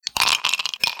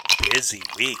busy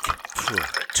week.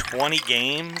 20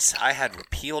 games. I had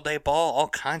repeal day ball, all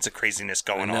kinds of craziness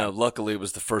going on. Luckily, it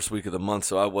was the first week of the month,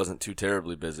 so I wasn't too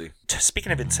terribly busy.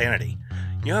 Speaking of insanity,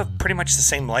 you have pretty much the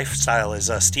same lifestyle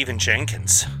as Stephen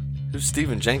Jenkins. Who's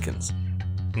Stephen Jenkins?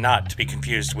 Not to be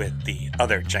confused with the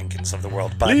other Jenkins of the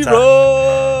world, but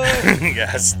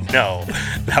yes, no,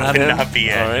 that would not be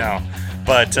it. Right. No,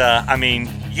 but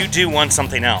you do want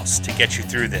something else to get you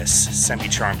through this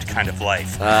semi-charmed kind of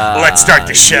life. Let's start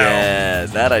the show. Yeah,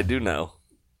 that I do know.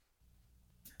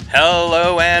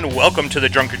 Hello and welcome to the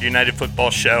Drunkard United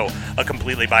Football Show, a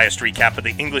completely biased recap of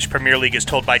the English Premier League as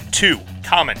told by two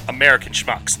common American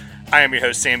schmucks. I am your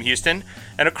host, Sam Houston,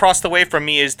 and across the way from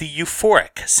me is the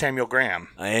euphoric Samuel Graham.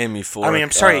 I am euphoric.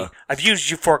 I'm sorry, I've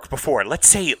used euphoric before. Let's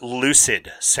say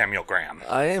lucid Samuel Graham.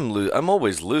 I'm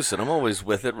always lucid. I'm always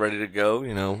with it, ready to go,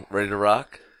 ready to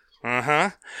rock.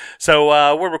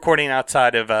 So we're recording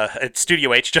outside of at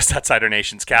Studio H, just outside our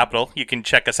nation's capital. You can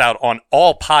check us out on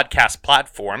all podcast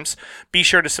platforms. Be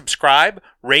sure to subscribe,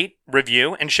 rate,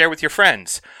 review, and share with your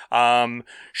friends.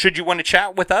 Should you want to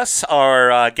chat with us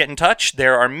or get in touch,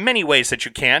 there are many ways that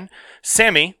you can.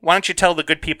 Sammy, why don't you tell the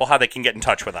good people how they can get in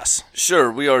touch with us?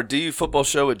 Sure. We are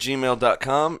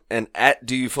dufootballshow@gmail.com and at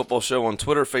dufootballshow on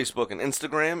Twitter, Facebook, and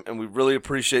Instagram. And we really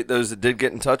appreciate those that did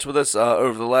get in touch with us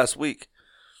over the last week.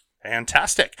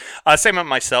 Fantastic. Sam and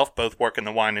myself both work in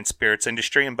the wine and spirits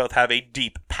industry and both have a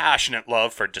deep, passionate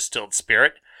love for distilled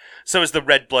spirit. So as the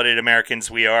red-blooded Americans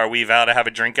we are, we vow to have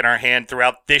a drink in our hand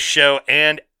throughout this show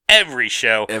and every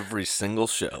show. Every single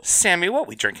show. Sammy, what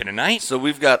we drinking tonight? So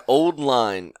we've got Old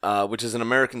Line, which is an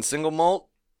American single malt,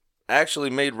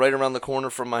 actually made right around the corner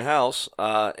from my house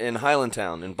in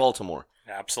Highlandtown in Baltimore.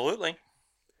 Absolutely.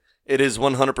 It is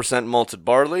 100% malted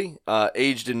barley,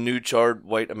 aged in new charred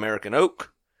white American oak.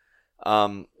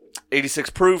 86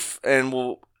 proof, and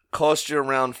will cost you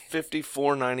around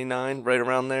 $54.99, right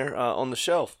around there on the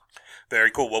shelf. Very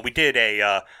cool. Well, we did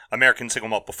a American single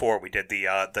malt before. We did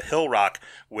the Hill Rock,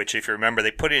 which, if you remember,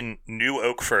 they put in new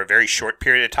oak for a very short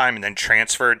period of time and then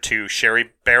transferred to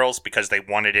sherry barrels because they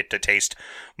wanted it to taste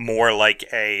more like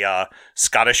a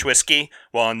Scottish whiskey.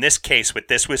 Well, in this case, with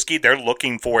this whiskey, they're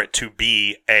looking for it to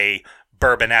be a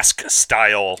bourbon-esque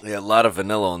style. Yeah, a lot of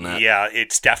vanilla on that. Yeah,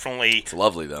 it's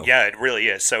lovely, though. Yeah, it really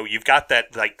is. So you've got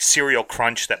that like cereal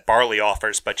crunch that barley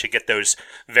offers, but you get those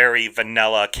very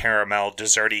vanilla, caramel,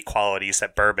 desserty qualities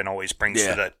that bourbon always brings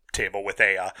to the table with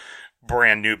a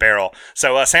brand new barrel.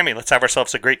 So, Sammy, let's have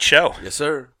ourselves a great show. Yes,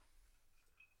 sir.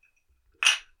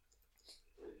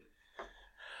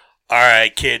 All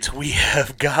right, kids, we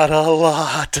have got a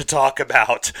lot to talk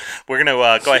about. We're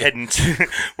gonna go ahead and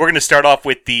we're gonna start off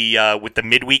with the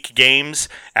midweek games,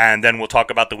 and then we'll talk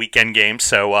about the weekend games.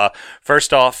 So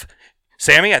first off,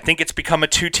 Sammy, I think it's become a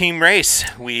two-team race.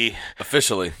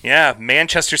 Officially, yeah.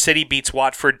 Manchester City beats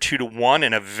Watford 2-1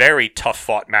 in a very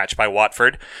tough-fought match by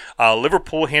Watford.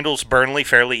 Liverpool handles Burnley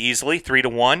fairly easily,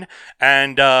 3-1,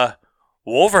 and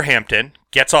Wolverhampton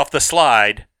gets off the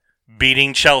slide,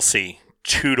 beating Chelsea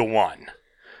 2-1.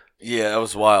 Yeah, that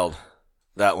was wild.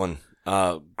 That one.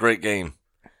 Great game.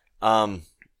 Do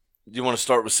you want to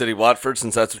start with City Watford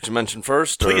since that's what you mentioned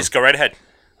first? Please, go right ahead.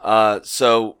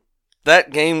 So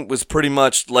that game was pretty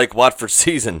much like Watford's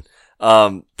season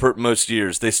most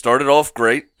years. They started off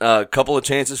great, a couple of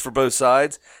chances for both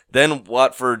sides. Then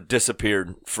Watford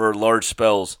disappeared for large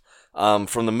spells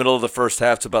from the middle of the first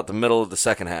half to about the middle of the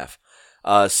second half.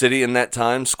 City in that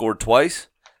time scored twice.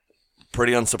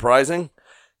 Pretty unsurprising.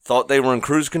 Thought they were in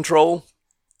cruise control,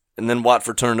 and then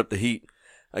Watford turned up the heat.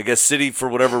 I guess City, for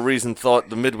whatever reason, thought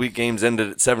the midweek games ended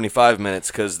at 75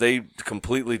 minutes because they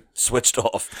completely switched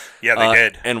off. Yeah, they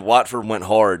did. And Watford went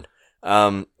hard.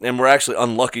 And we're actually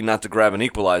unlucky not to grab an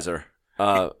equalizer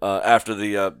after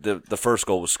the first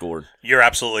goal was scored. You're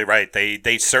absolutely right.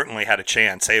 They certainly had a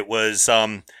chance. It was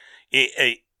an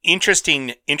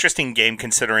interesting game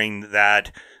considering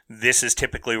that this is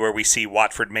typically where we see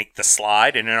Watford make the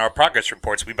slide, and in our progress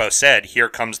reports, we both said, here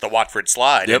comes the Watford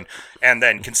slide. Yep. And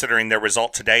then considering their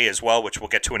result today as well, which we'll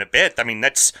get to in a bit, I mean,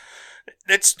 that's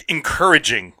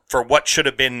encouraging for what should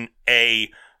have been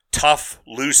a tough,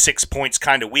 lose 6 points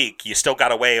kind of week. You still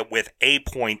got away with a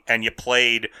point, and you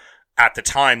played, at the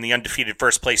time, the undefeated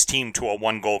first-place team to a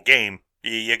one-goal game.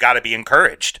 You got to be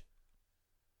encouraged.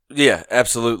 Yeah,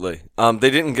 absolutely. They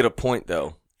didn't get a point,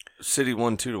 though. City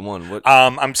won 2-1. What?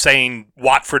 I'm saying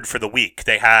Watford for the week.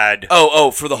 They had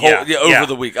for the whole over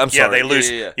the week. I'm sorry. Yeah, they lose.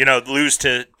 Yeah. Lose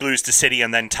to City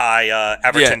and then tie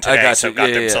Everton today. I got so got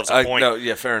themselves a point.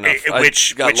 Fair enough.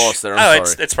 Which got lost there. I'm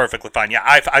sorry. It's perfectly fine. Yeah,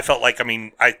 I felt like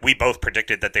we both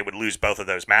predicted that they would lose both of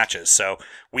those matches, so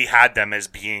we had them as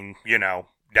being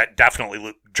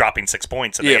definitely dropping 6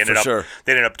 points, and Yeah, they sure.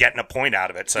 ended up getting a point out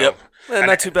of it. So, Yep.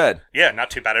 Not too bad. Yeah, not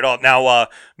too bad at all. Now,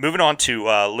 moving on to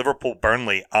Liverpool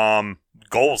Burnley.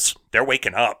 Goals, they're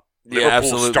waking up. Liverpool's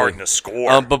absolutely starting to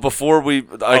score. But before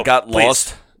I got please.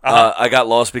 lost. Uh-huh. I got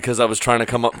lost because I was trying to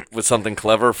come up with something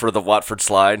clever for the Watford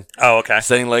slide. Oh, okay.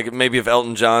 Saying like maybe if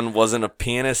Elton John wasn't a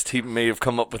pianist, he may have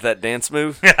come up with that dance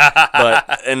move.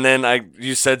 And then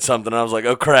you said something, and I was like,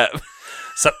 oh crap.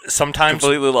 So, sometimes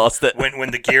completely lost it.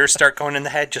 when the gears start going in the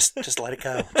head, just let it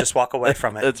go. Just walk away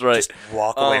from it. That's right. Just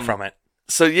walk away from it.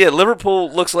 So yeah,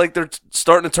 Liverpool looks like they're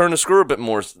starting to turn the screw a bit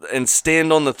more and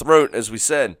stand on the throat, as we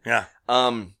said. Yeah.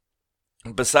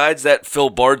 Besides that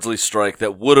Phil Bardsley strike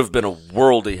that would have been a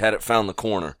worldie had it found the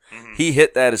corner. Mm-hmm. He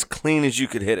hit that as clean as you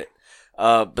could hit it.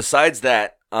 Besides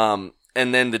that, and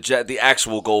then the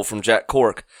actual goal from Jack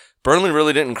Cork, Burnley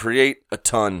really didn't create a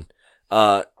ton,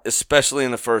 especially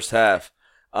in the first half.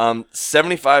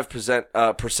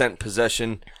 75%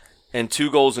 possession and 2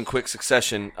 goals in quick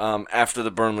succession after the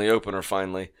Burnley opener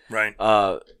finally. Right.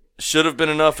 Should have been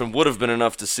enough and would have been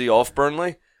enough to see off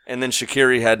Burnley. And then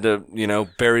Shaqiri had to,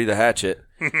 bury the hatchet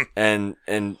and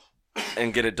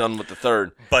get it done with the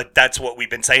third. But that's what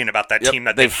we've been saying about that team,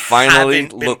 that they finally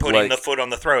haven't been putting the foot on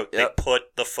the throat. Yep. They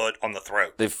put the foot on the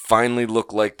throat. They finally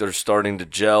look like they're starting to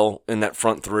gel in that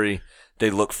front three. They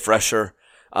look fresher.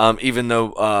 Even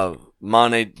though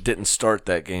Mane didn't start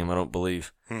that game, I don't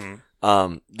believe.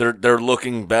 Mm-hmm. They're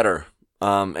looking better.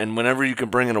 And whenever you can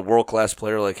bring in a world-class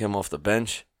player like him off the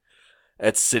bench,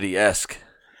 that's City-esque.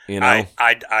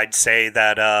 I'd say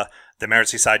that the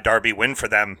Merseyside derby win for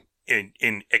them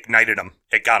ignited them.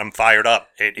 It got them fired up.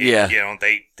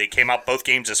 They came out both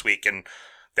games this week and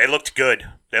they looked good.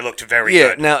 They looked very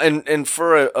good. Yeah. Now, and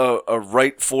for a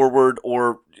right forward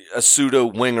or a pseudo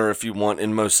winger, if you want,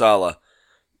 in Mo Salah,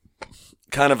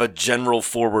 kind of a general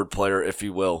forward player, if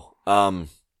you will.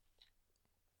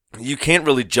 You can't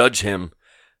really judge him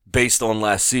based on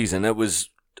last season. It was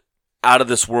out of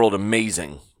this world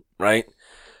amazing, right?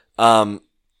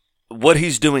 What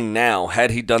he's doing now,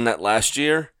 had he done that last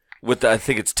year, with I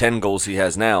think it's 10 goals he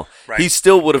has now, right, he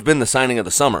still would have been the signing of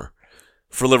the summer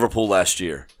for Liverpool last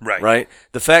year. Right?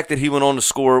 The fact that he went on to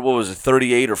score,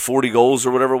 38 or 40 goals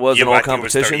or whatever it was in all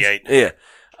competitions,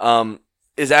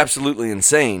 is absolutely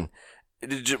insane.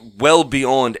 Well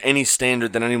beyond any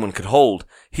standard that anyone could hold.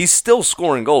 He's still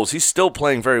scoring goals. He's still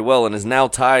playing very well and is now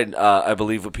tied, I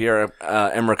believe, with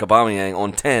Pierre-Emerick Aubameyang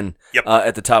on 10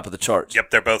 at the top of the charts.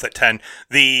 Yep, they're both at 10.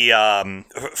 The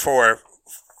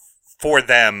for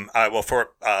them, for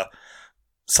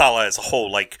Salah as a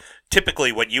whole, like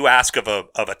typically what you ask of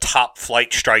a top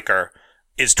flight striker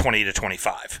is 20 to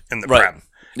 25 in the Prem,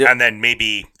 and then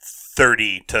maybe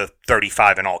 30 to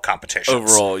 35 in all competitions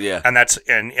overall. Yeah, and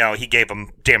he gave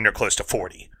them damn near close to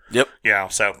 40. Yep.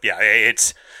 So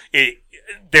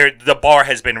the bar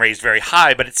has been raised very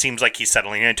high, but it seems like he's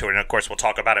settling into it. And of course, we'll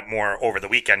talk about it more over the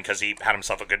weekend because he had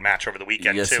himself a good match over the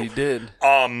weekend too. Yes, he did.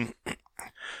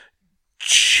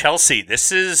 Chelsea,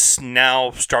 this is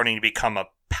now starting to become a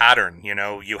pattern.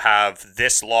 You have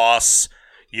this loss,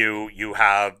 you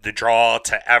have the draw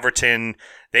to Everton.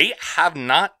 They have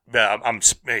not.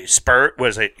 Spurs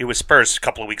was it? It was Spurs a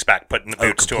couple of weeks back putting the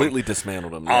boots to them. Completely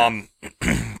dismantled them.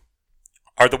 Yeah.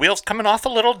 Are the wheels coming off a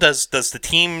little? Does the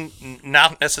team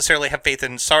not necessarily have faith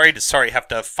in Sarri? Does Sarri have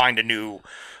to find a new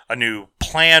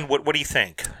plan? What do you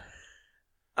think?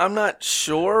 I'm not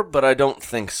sure, but I don't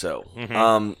think so.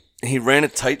 Mm-hmm. He ran a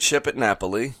tight ship at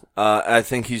Napoli. I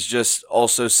think he's just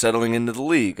also settling into the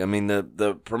league. I mean,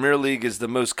 the Premier League is the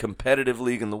most competitive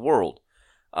league in the world.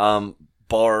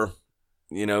 Bar,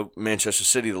 Manchester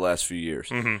City the last few years.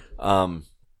 Mm-hmm.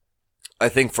 I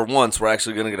think for once we're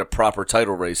actually going to get a proper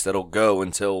title race that'll go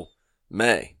until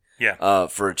May. Yeah.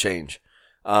 For a change.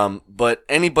 But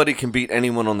anybody can beat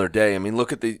anyone on their day. I mean,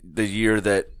 look at the year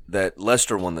that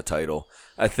Leicester won the title.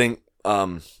 I think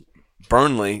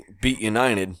Burnley beat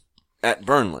United at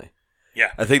Burnley.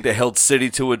 Yeah. I think they held City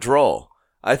to a draw.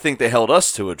 I think they held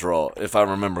us to a draw, if I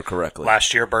remember correctly.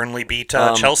 Last year, Burnley beat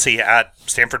Chelsea at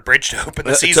Stamford Bridge to open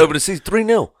the season. To open the season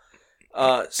 3-0.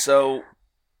 So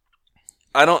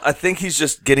I think he's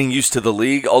just getting used to the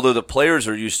league, although the players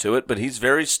are used to it, but he's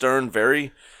very stern,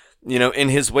 very, in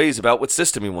his ways about what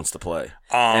system he wants to play.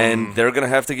 And they're going to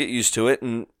have to get used to it,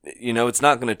 and, it's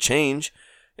not going to change.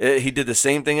 He did the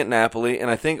same thing at Napoli,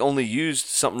 and I think only used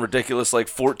something ridiculous like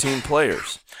 14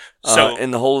 players in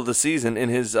the whole of the season in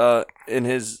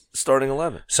his starting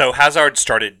 11. So Hazard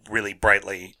started really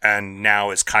brightly, and now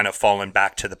is kind of fallen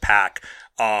back to the pack.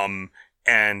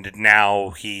 And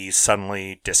now he's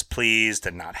suddenly displeased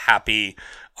and not happy.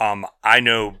 I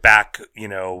know back,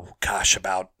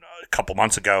 about a couple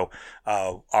months ago,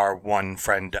 our one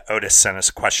friend Otis sent us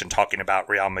a question talking about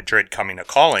Real Madrid coming to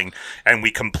calling, and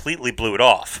we completely blew it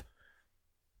off.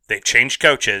 They've changed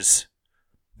coaches.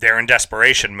 They're in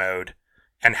desperation mode,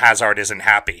 and Hazard isn't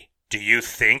happy. Do you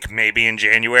think maybe in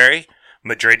January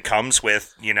Madrid comes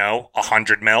with,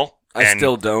 100 mil? I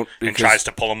still don't, and tries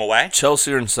to pull them away?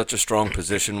 Chelsea are in such a strong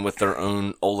position with their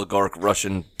own oligarch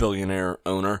Russian billionaire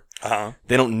owner. Uh-huh.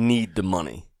 They don't need the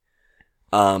money.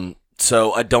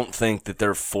 So I don't think that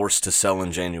they're forced to sell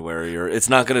in January, or it's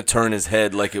not going to turn his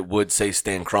head like it would, say,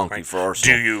 Stan Kroenke for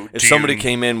Arsenal. If somebody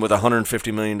came in with a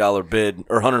 $150 million bid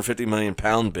or £150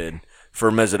 million bid for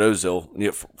Mesut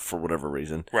Ozil, for whatever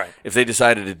reason, right? If they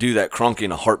decided to do that, Kroenke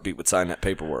in a heartbeat would sign that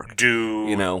paperwork.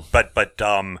 But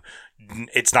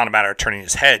it's not a matter of turning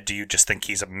his head. Do you just think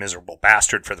he's a miserable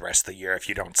bastard for the rest of the year if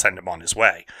you don't send him on his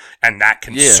way? And that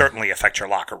can certainly affect your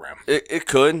locker room. It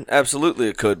could. Absolutely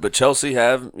it could. But Chelsea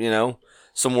have,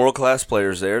 some world-class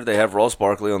players there. They have Ross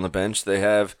Barkley on the bench. They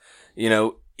have,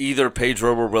 either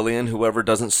Pedro or Willian, whoever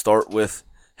doesn't start with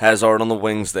Hazard on the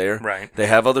wings there. Right. They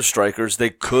have other strikers. They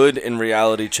could, in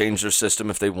reality, change their system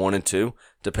if they wanted to.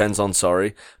 Depends on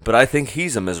Sarri. But I think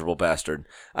he's a miserable bastard.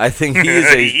 I think he is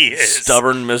a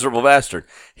stubborn, miserable bastard.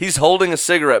 He's holding a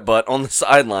cigarette butt on the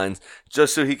sidelines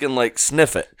just so he can,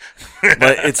 sniff it.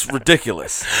 But it's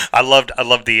ridiculous. I loved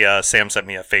the, Sam sent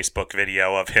me a Facebook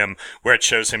video of him where it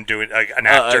shows him doing, an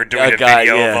actor doing a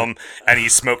video of him, and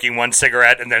he's smoking one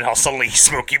cigarette, and then suddenly he's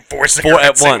smoking four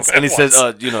cigarettes at once. And he says,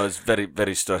 it's very,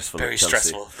 very stressful very at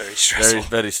Chelsea. Very stressful.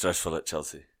 Very, very stressful at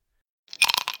Chelsea.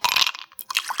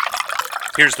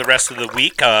 Here's the rest of the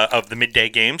week of the midday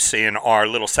games in our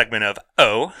little segment of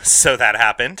So That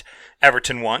Happened.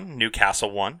 Everton 1,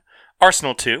 Newcastle 1,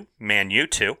 Arsenal 2, Man U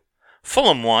 2,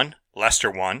 Fulham 1, Leicester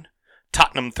 1,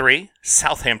 Tottenham 3,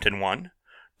 Southampton 1,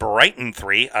 Brighton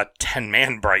 3, a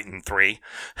 10-man Brighton 3,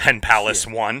 and Palace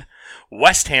 1,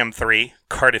 West Ham 3,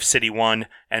 Cardiff City 1,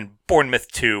 and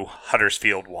Bournemouth 2,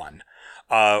 Huddersfield 1.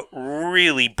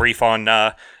 Really brief on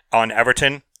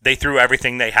Everton. They threw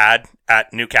everything they had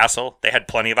at Newcastle. They had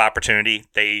plenty of opportunity.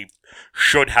 They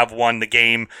should have won the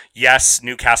game. Yes,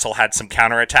 Newcastle had some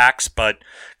counterattacks, but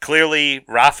clearly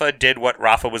Rafa did what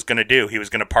Rafa was going to do. He was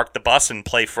going to park the bus and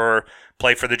play for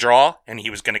the draw, and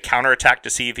he was going to counterattack to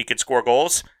see if he could score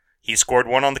goals. He scored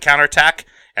one on the counterattack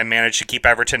and managed to keep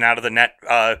Everton out of the net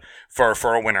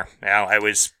for a winner. Now, it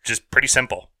was just pretty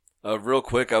simple. Real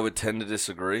quick, I would tend to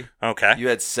disagree. Okay. You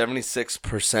had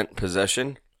 76%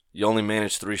 possession. You only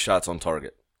managed 3 shots on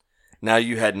target. Now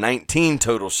you had 19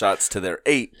 total shots to their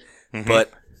 8,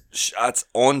 but shots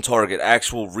on target,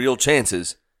 actual real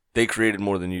chances, they created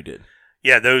more than you did.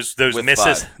 Yeah, those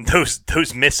misses, 5.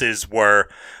 those misses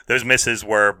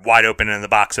were wide open in the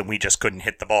box, and we just couldn't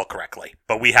hit the ball correctly.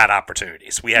 But we had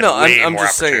opportunities. We had way I'm more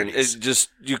just saying, opportunities.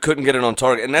 you couldn't get it on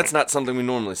target, and that's not something we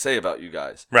normally say about you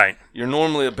guys. Right. You're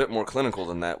normally a bit more clinical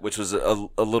than that, which was a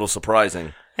little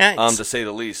surprising, to say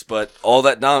the least. But all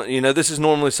that down, this is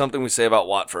normally something we say about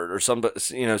Watford or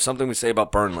something we say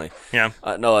about Burnley. Yeah.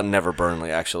 No, never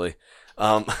Burnley actually.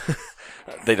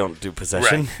 They don't do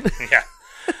possession. Right. Yeah.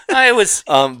 I was,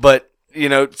 but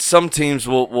some teams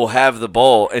will have the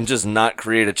ball and just not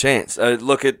create a chance.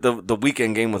 Look at the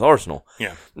weekend game with Arsenal.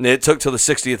 Yeah, it took till the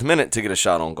 60th minute to get a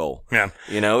shot on goal. Yeah,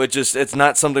 it's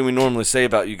not something we normally say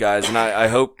about you guys, and I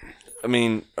hope. I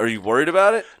mean, are you worried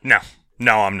about it? No,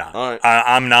 I'm not. All right.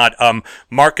 I'm not.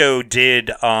 Marco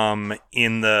did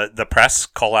in the press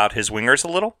call out his wingers a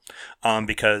little,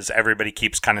 because everybody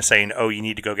keeps kind of saying, "Oh, you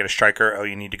need to go get a striker. Oh,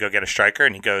 you need to go get a striker,"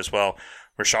 and he goes, "Well,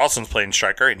 Richarlison's playing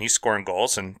striker, and he's scoring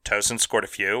goals, and Tosin scored a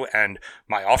few, and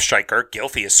my off-striker,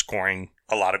 Gylfi, is scoring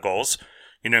a lot of goals.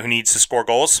 You know who needs to score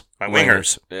goals? My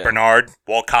wingers. Yeah. Bernard,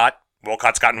 Walcott.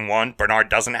 Walcott's gotten one. Bernard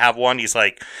doesn't have one. He's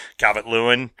like,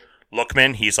 Calvert-Lewin,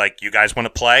 Lookman, he's like, you guys want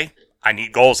to play? I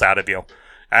need goals out of you."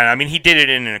 And I mean, he did it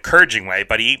in an encouraging way,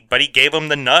 but he gave him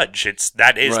the nudge.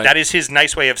 That is his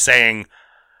nice way of saying,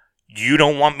 you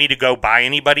don't want me to go buy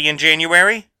anybody in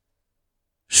January?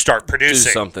 Start producing.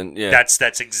 Do something, yeah.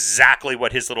 That's exactly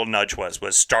what his little nudge was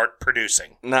start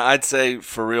producing. Now, I'd say,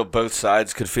 for real, both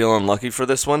sides could feel unlucky for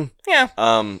this one. Yeah.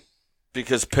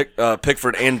 Because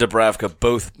Pickford and Dubravka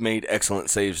both made excellent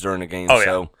saves during the game. Oh, yeah.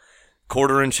 So,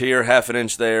 quarter inch here, half an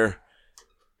inch there.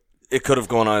 It could have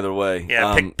gone either way.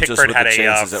 Yeah, Pickford had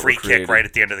a free kick right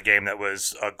at the end of the game that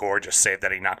was a gorgeous save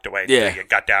that he knocked away. Yeah. He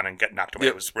got down and got knocked away.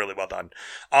 Yep. It was really well done.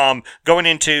 Going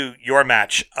into your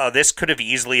match, this could have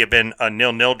easily been a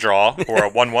 0-0 draw or a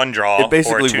 1-1 draw it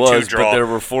basically or a 2-2 was, draw. but there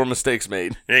were 4 mistakes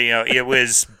made. It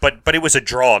was, but it was a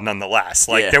draw nonetheless.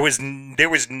 Like yeah. there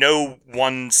was no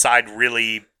one side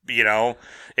really.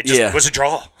 It It just was a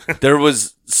draw. There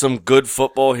was some good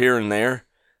football here and there,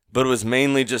 but it was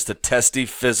mainly just a testy,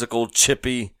 physical,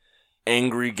 chippy,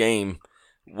 angry game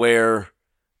where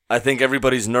I think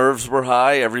everybody's nerves were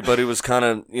high. Everybody was kind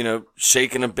of,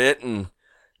 shaking a bit and,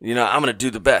 I'm going to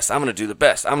do the best. I'm going to do the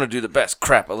best. I'm going to do the best.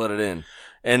 Crap, I let it in.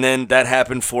 And then that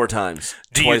happened 4 times,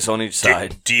 twice on each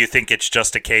side. Do you think it's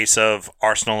just a case of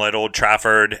Arsenal at Old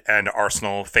Trafford and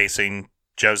Arsenal facing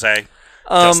Jose?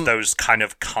 Just those kind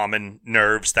of common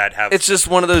nerves that have it's just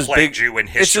one of those plagued you in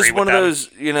history. It's just one of those,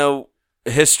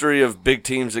 history of big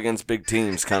teams against big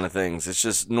teams kind of things. It's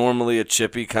just normally a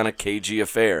chippy, kind of cagey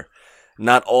affair.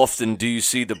 Not often do you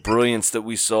see the brilliance that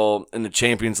we saw in the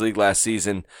Champions League last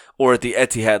season or at the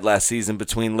Etihad last season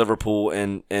between Liverpool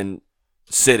and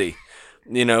City.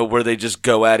 Where they just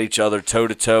go at each other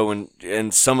toe-to-toe,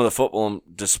 and some of the football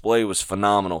display was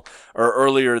phenomenal. Or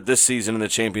earlier this season in the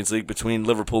Champions League between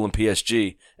Liverpool and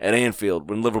PSG at Anfield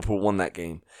when Liverpool won that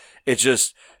game. It's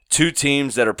just two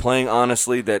teams that are playing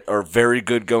honestly, that are very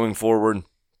good going forward.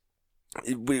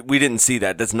 We didn't see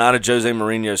that. That's not a Jose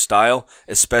Mourinho style,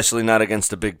 especially not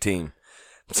against a big team.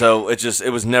 So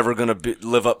it was never going to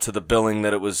live up to the billing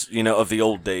that it was, of the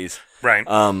old days. Right.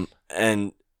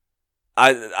 And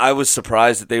I was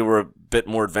surprised that they were a bit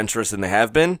more adventurous than they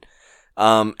have been.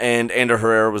 And Ander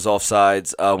Herrera was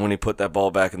offsides when he put that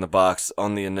ball back in the box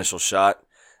on the initial shot.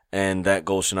 And that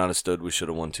goal should not have stood. We should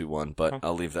have won 2-1, but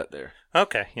I'll leave that there.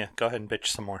 Okay, yeah, go ahead and bitch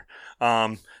some more.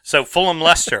 So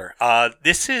Fulham-Leicester,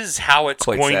 this is how it's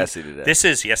Quite going. Sassy today. This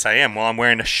is, yes, I am. Well, I'm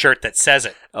wearing a shirt that says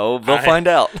it. Oh, they'll find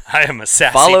out. I am a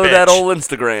sassy Follow bitch. that old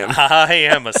Instagram. I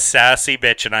am a sassy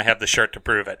bitch, and I have the shirt to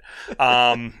prove it.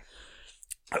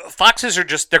 Foxes are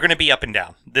they're going to be up and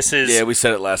down. This is, yeah, we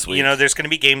said it last week. There's going to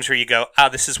be games where you go,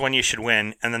 this is when you should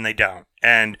win, and then they don't.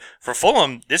 And for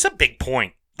Fulham, this is a big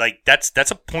point. Like,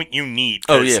 that's a point you need.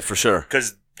 Oh, yeah, for sure.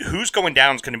 Because who's going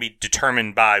down is going to be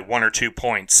determined by 1 or 2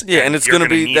 points. Yeah, and it's going to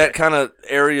be that kind of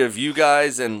area of you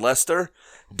guys and Leicester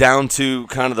down to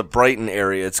kind of the Brighton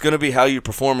area. It's going to be how you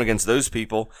perform against those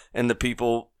people and the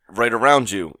people right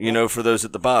around you, for those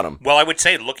at the bottom. Well, I would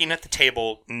say, looking at the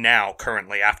table now,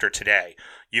 currently, after today,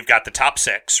 you've got the top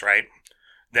 6, right?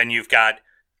 Then you've got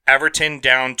Everton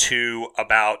down to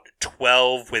about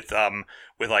 12 with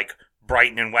like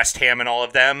Brighton and West Ham and all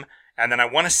of them. And then I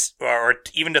want to, or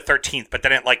even to 13th, but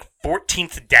then at like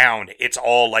 14th down, it's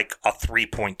all like a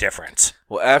 3-point difference.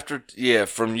 Well,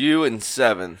 from you and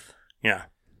 7th. Yeah.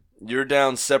 You're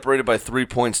down separated by 3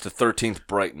 points to 13th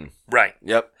Brighton. Right.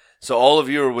 Yep. So all of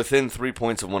you are within 3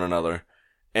 points of one another.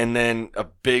 And then a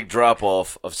big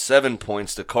drop-off of 7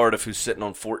 points to Cardiff, who's sitting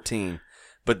on 14.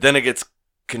 But then it gets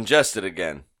congested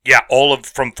again. Yeah,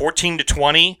 from 14 to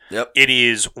 20, yep. It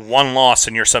is 1 loss,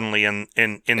 and you're suddenly in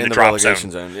the drop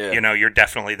zone. Yeah. You're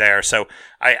definitely there. So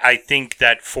I think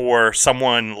that for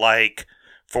someone like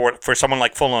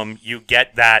Fulham, you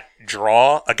get that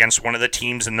draw against one of the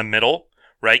teams in the middle,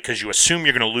 right? Because you assume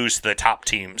you're going to lose to the top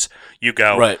teams. You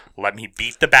go, right. Let me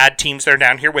beat the bad teams that are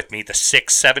down here with me, the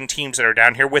 6-7 teams that are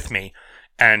down here with me,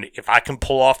 and if I can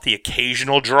pull off the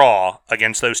occasional draw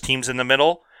against those teams in the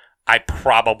middle, I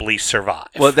probably survive.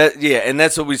 Well, and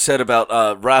that's what we said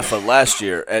about Rafa last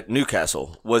year at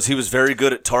Newcastle, was he was very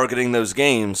good at targeting those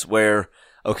games where,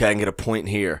 okay, I can get a point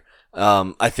here.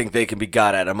 I think they can be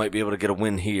got at. I might be able to get a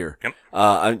win here. Yep.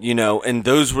 And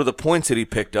those were the points that he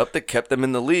picked up that kept them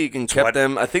in the league and kept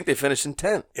them, I think they finished in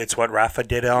 10th. It's what Rafa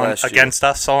did against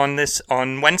us on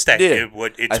Wednesday. Yeah.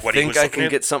 I think I can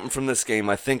get something from this game.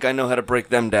 I think I know how to break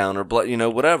them down or,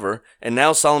 whatever. And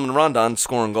now Solomon Rondon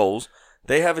scoring goals.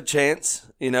 They have a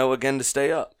chance, again, to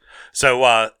stay up.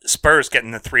 So Spurs getting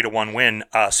the 3-1 win.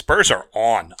 Spurs are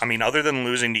on. I mean, other than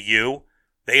losing to you,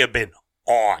 they have been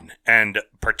on. And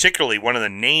particularly one of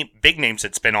the big names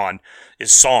that's been on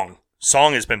is Song.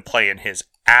 Song has been playing his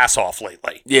ass off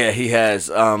lately. Yeah, he has.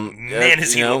 Man,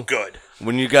 has he look good.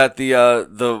 When you got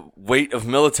the weight of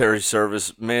military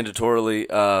service mandatorily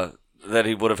that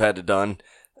he would have had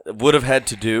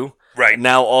to do, right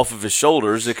now off of his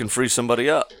shoulders, it can free somebody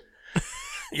up.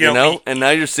 And now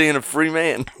you're seeing a free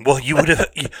man. Well, you would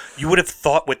have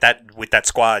thought with that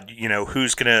squad,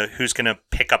 who's gonna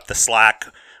pick up the slack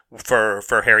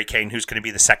for Harry Kane, who's gonna be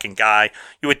the second guy.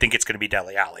 You would think it's gonna be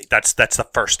Dele Alli. That's the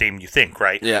first name you think,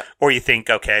 right? Yeah. Or you think,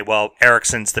 okay, well,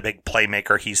 Eriksen's the big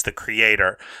playmaker, he's the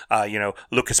creator.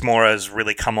 Lucas Moura has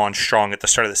really come on strong at the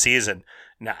start of the season.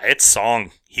 Nah, it's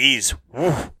Song. He is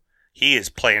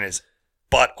playing his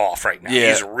butt off right now.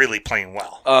 Yeah. He's really playing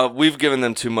well. We've given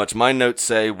them too much. My notes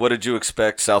say, what did you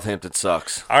expect? Southampton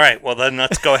sucks. All right, well, then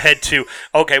let's go ahead to...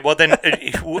 Okay, well, then...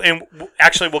 and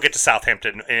actually, we'll get to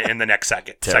Southampton in the next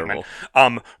segment. Terrible.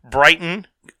 Brighton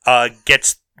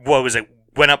gets... What was it?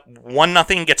 went up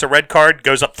 1-0, gets a red card,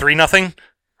 goes up 3-0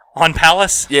 on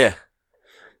Palace. Yeah.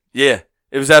 Yeah.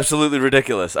 It was absolutely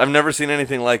ridiculous. I've never seen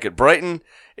anything like it. Brighton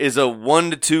is a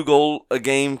 1 to 2 goal a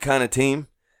game kind of team.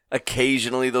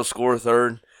 Occasionally they'll score a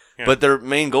third, but their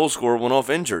main goal scorer went off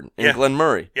injured in Glenn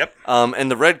Murray. Yep.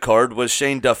 And the red card was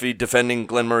Shane Duffy defending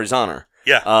Glenn Murray's honor.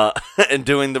 Yeah. And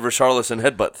doing the Richarlison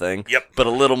headbutt thing. Yep. But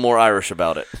a little more Irish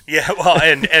about it. Yeah, well,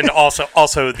 and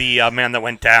also the man that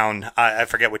went down, I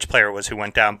forget which player it was who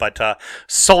went down, but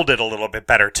sold it a little bit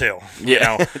better too.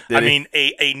 Yeah. You know? I mean,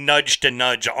 a nudge to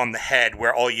nudge on the head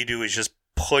where all you do is just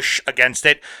push against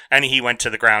it, and he went to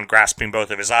the ground grasping both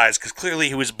of his eyes because clearly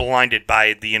he was blinded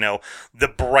by the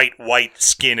bright white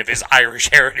skin of his Irish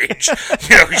heritage,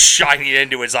 shining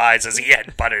into his eyes as he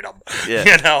had butted him.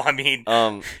 Yeah. I mean,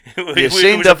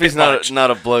 Shane Duffy's not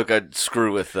a bloke I'd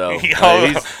screw with though.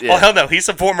 Hell no, he's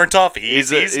a former toughie.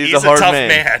 He's a hard tough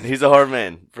man. He's a hard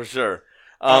man for sure.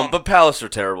 But Palace are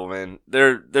terrible, man.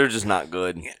 They're just not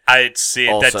good. I'd see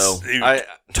it. Also,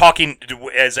 talking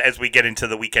as we get into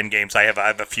the weekend games, I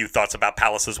have a few thoughts about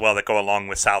Palace as well that go along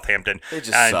with Southampton. They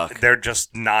just suck. They're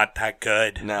just not that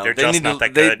good. No, they're just not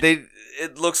that good.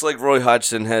 It looks like Roy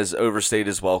Hodgson has overstayed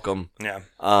his welcome. Yeah.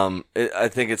 I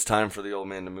think it's time for the old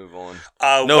man to move on.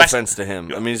 No offense to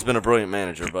him. I mean, he's been a brilliant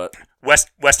manager, but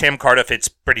West Ham Cardiff. It's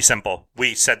pretty simple.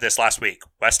 We said this last week.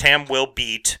 West Ham will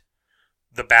beat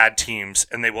the bad teams,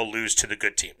 and they will lose to the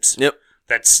good teams. Yep.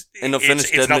 It's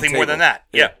dead nothing more than that.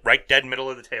 Yeah, right dead middle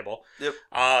of the table. Yep.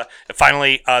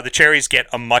 Finally, the Cherries get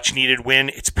a much-needed win.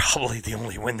 It's probably the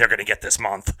only win they're going to get this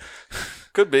month.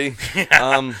 Could be.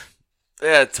 Yeah.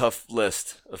 Tough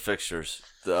list of fixtures,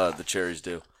 the Cherries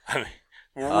do. I mean,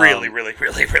 really,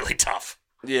 really tough.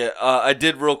 Yeah, I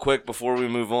did real quick before we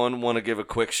move on, want to give a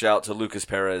quick shout to Lucas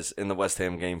Perez in the West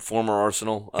Ham game, former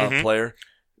Arsenal player.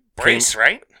 Brace,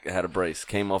 right? Had a brace,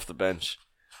 came off the bench.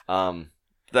 That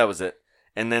was it.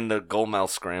 And then the goalmouth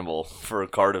scramble for a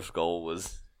Cardiff goal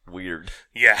was weird.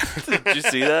 Yeah. Did you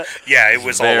see that? Yeah, it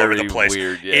was all over the place.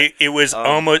 Weird, yeah. It was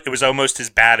almost as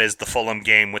bad as the Fulham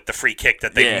game with the free kick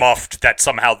that they muffed that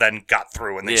somehow then got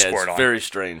through and they scored on. Very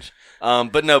strange.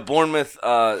 But no, Bournemouth,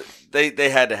 they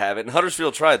had to have it. And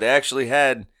Huddersfield tried. They actually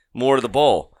had more of the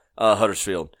ball,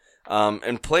 Huddersfield.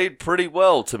 And played pretty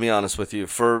well, to be honest with you,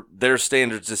 for their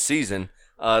standards this season.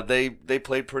 They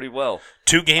played pretty well.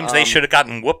 2 games they should have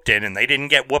gotten whooped in, and they didn't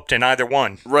get whooped in either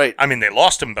one. Right. I mean, they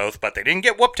lost them both, but they didn't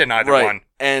get whooped in either one.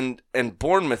 And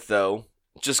Bournemouth, though,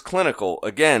 just clinical.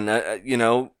 Again,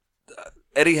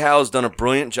 Eddie Howe's done a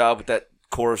brilliant job with that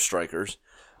core of strikers.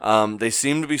 They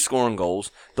seem to be scoring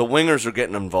goals. The wingers are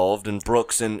getting involved, and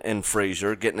Brooks and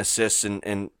Fraser getting assists,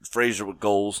 and Fraser with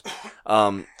goals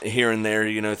here and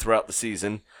there, throughout the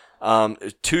season.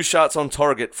 2 shots on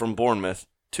target from Bournemouth,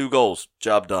 2 goals,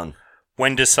 job done.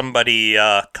 When does somebody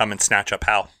come and snatch up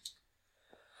Hal?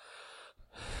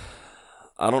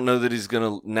 I don't know that he's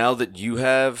going to, now that you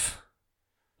have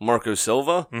Marco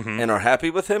Silva and are happy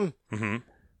with him,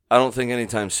 I don't think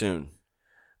anytime soon.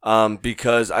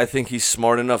 Because I think he's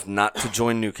smart enough not to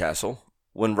join Newcastle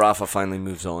when Rafa finally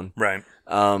moves on. Right.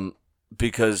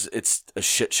 Because it's a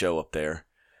shit show up there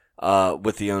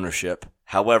with the ownership.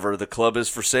 However, the club is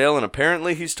for sale, and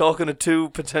apparently he's talking to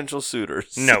 2 potential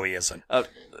suitors. No, he isn't.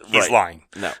 He's right. lying.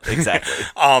 No, exactly.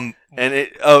 And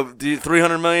the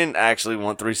 $300 million, I actually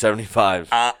want $375.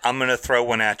 I'm going to throw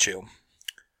one at you.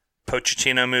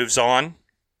 Pochettino moves on.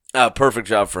 Perfect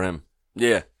job for him.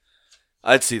 Yeah,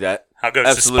 I'd see that. How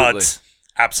goes the Spuds?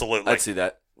 Absolutely. I'd see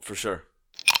that for sure.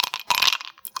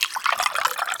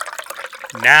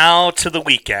 Now to the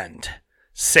weekend.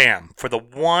 Sam, for the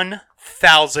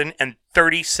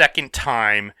 1,032nd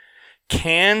time,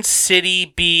 can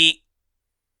City be...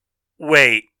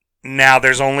 Wait, now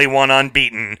there's only one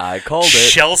unbeaten. I called it.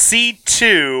 Chelsea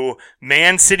 2,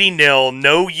 Man City 0.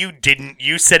 No, you didn't.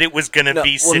 You said it was going to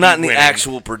be City Well, not in winning. the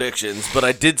actual predictions, but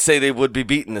I did say they would be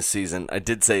beaten this season. I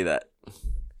did say that.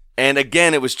 And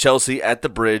again, it was Chelsea at the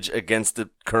bridge against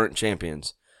the current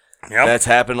champions. Yep. That's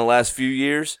happened the last few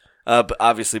years. But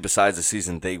obviously, besides the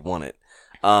season, they won it.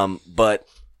 But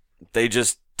they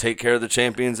just take care of the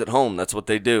champions at home. That's what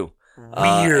they do.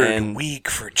 Weird week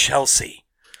for Chelsea.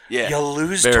 Yeah, you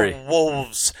lose to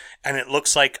Wolves, and it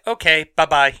looks like, okay,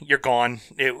 bye-bye, you're gone.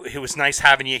 It was nice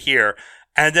having you here.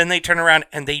 And then they turn around,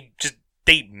 and they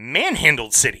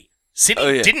manhandled City.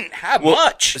 City didn't have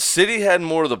much. City had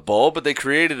more of the ball, but they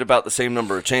created about the same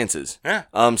number of chances. Yeah.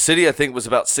 City, I think, was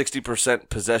about 60%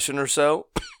 possession or so.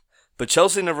 But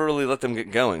Chelsea never really let them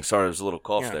get going. Sorry, there was a little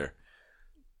cough there.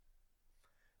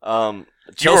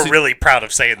 Chelsea, you were really proud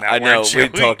of saying that, I know, weren't you? we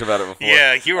talked about it before.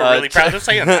 Yeah, you were really proud of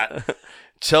saying that.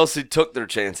 Chelsea took their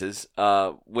chances,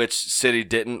 which City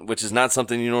didn't, which is not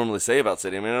something you normally say about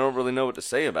City. I mean, I don't really know what to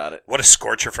say about it. What a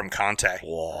scorcher from Conte.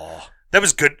 Whoa. That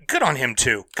was good. Good on him,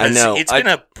 too. I know. It's been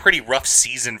a pretty rough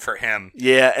season for him.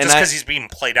 Yeah. And just because he's being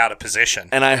played out of position.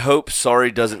 And I hope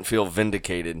Sarri doesn't feel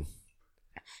vindicated.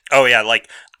 Oh, yeah, like,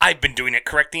 I've been doing it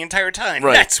correct the entire time.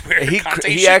 Right. That's where Conte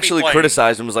he should actually be playing.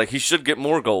 criticized him, was like, he should get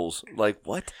more goals. Like,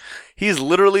 what? He's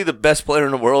literally the best player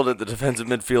in the world at the defensive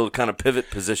midfield kind of pivot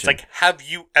position. It's like, have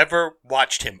you ever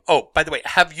watched him? Oh, by the way,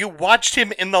 have you watched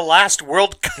him in the last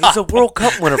World Cup? He's a World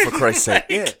Cup winner, for Christ's sake.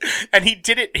 Yeah. And he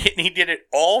did it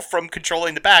all from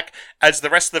controlling the back as the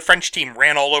rest of the French team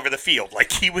ran all over the field.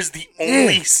 Like, he was the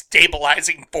only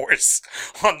stabilizing force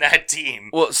on that team.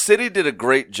 Well, City did a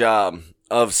great job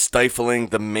of stifling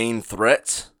the main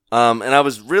threats. And I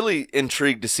was really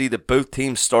intrigued to see that both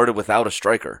teams started without a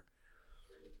striker.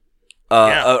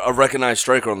 A recognized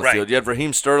striker on the field. You had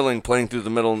Raheem Sterling playing through the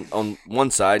middle on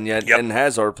one side, and you had Eden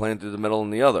Hazard playing through the middle on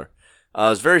the other. It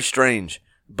was very strange.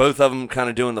 Both of them kind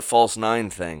of doing the false nine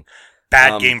thing.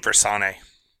 Bad game for Sané.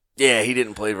 Yeah, he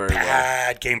didn't play very well.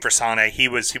 Bad game for Sané. He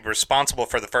was responsible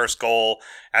for the first goal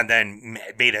and then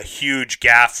made a huge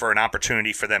gaffe for an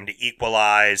opportunity for them to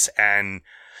equalize. And,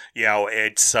 you know,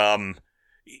 it's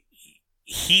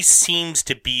he seems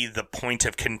to be the point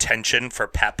of contention for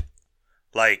Pep.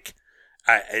 Like,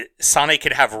 Sané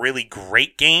could have really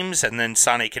great games, and then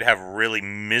Sané could have really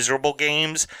miserable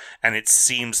games, and it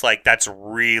seems like that's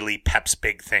really Pep's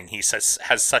big thing. He has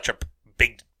such a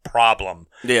big problem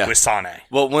with Sané.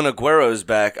 Well, when Aguero's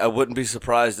back, I wouldn't be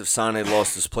surprised if Sané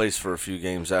lost his place for a few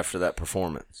games after that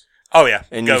performance. Oh, yeah.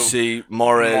 And you see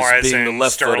Mahrez being the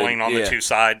left-footed. Sterling on the two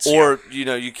sides. Or,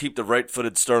 you keep the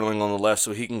right-footed Sterling on the left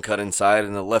so he can cut inside,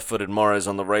 and the left-footed Mahrez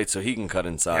on the right so he can cut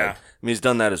inside. Yeah. I mean, he's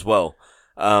done that as well.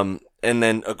 And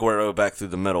then Aguero back through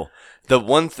the middle. The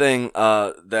one thing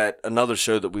that another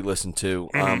show that we listened to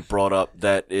brought up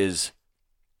that is,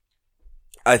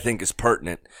 I think, is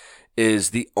pertinent is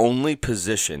the only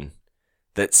position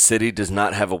that City does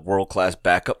not have a world-class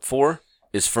backup for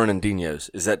is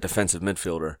Fernandinho's, is that defensive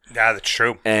midfielder. Yeah, that's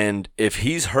true. And if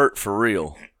he's hurt for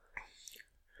real,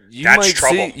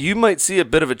 trouble. You might see a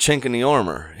bit of a chink in the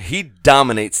armor. He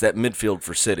dominates that midfield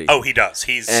for City. Oh, he does.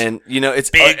 He's it's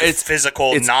big, it's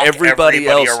physical, it's knock everybody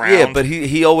else around. Yeah, but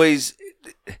he always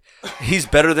he's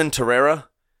better than Torreira,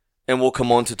 and we'll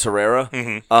come on to Torreira,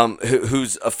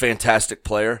 who's a fantastic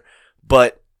player.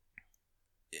 But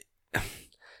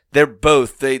they're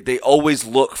both they always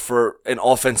look for an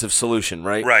offensive solution,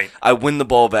 right? Right. I win the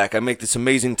ball back. I make this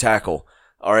amazing tackle.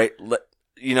 All right.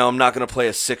 I'm not going to play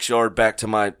a 6-yard back to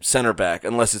my center back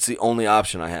unless it's the only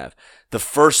option I have. The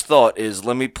first thought is,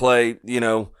 let me play,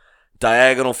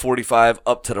 diagonal 45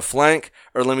 up to the flank,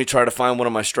 or let me try to find one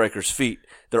of my striker's feet.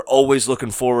 They're always looking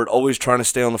forward, always trying to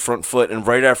stay on the front foot, and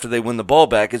right after they win the ball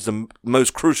back is the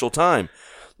most crucial time.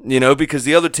 Because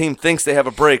the other team thinks they have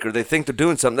a break or they think they're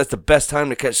doing something. That's the best time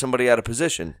to catch somebody out of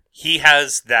position. He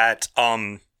has that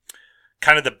kind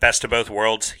of the best of both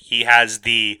worlds. He has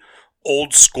the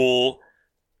old school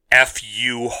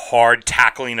FU hard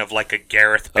tackling of like a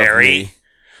Gareth Barry.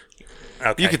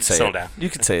 Okay, you could say it. Down. You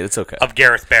could say it. It's okay. Of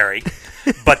Gareth Barry,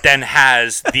 but then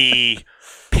has the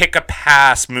pick a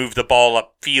pass, move the ball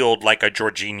upfield like a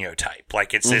Jorginho type.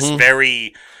 Like it's this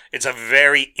it's a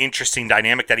very interesting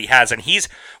dynamic that he has, and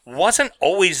wasn't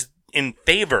always in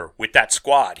favor with that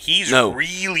squad. He's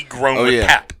really grown with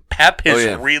Pep. Pep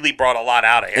has really brought a lot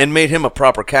out of him. And made him a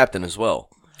proper captain as well.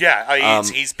 Yeah,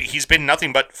 he's been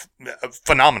nothing but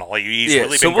phenomenal. He's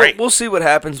really been great. We'll see what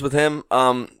happens with him,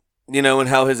 and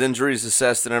how his injury is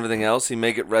assessed and everything else. He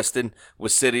may get rested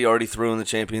with City already through in the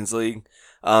Champions League.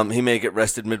 He may get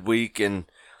rested midweek and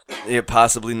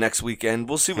possibly next weekend.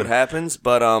 We'll see what happens,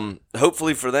 but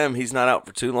hopefully for them, he's not out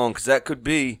for too long because that could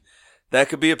be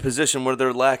a position where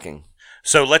they're lacking.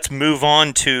 So let's move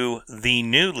on to the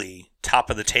newly top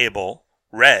of the table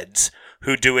Reds,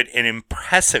 who do it in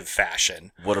impressive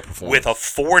fashion. What a performance. With a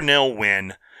 4-0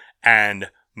 win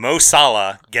and Mo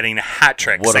Salah getting a hat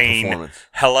trick saying,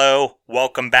 hello,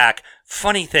 welcome back.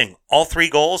 Funny thing, all 3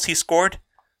 goals he scored,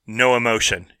 no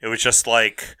emotion. It was just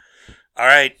like, all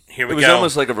right, here we go. It was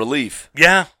almost like a relief.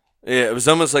 Yeah. Yeah, it was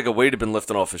almost like a weight had been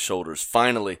lifted off his shoulders.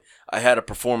 Finally, I had a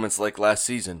performance like last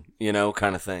season,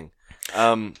 kind of thing.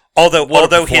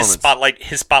 Although his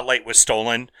spotlight was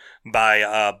stolen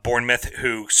by Bournemouth,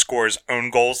 who scores own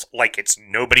goals like it's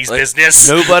nobody's business.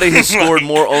 Nobody has scored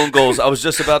more own goals. I was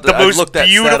just about to. The most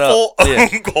beautiful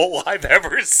own goal I've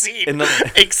ever seen,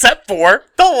 except for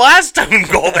the last own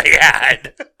goal they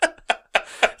had.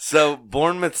 So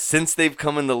Bournemouth, since they've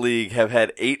come in the league, have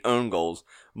had 8 own goals,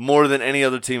 more than any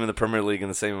other team in the Premier League in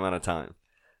the same amount of time.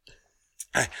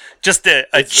 Just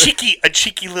a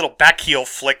cheeky little back heel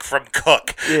flick from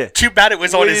Cook. Yeah. Too bad it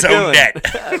was on his own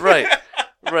net. Right.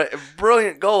 Right.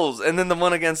 Brilliant goals. And then the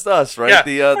one against us, right?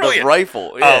 Yeah, the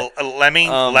rifle. Yeah.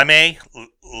 Lerma,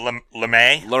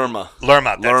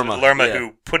 yeah.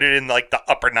 who put it in like the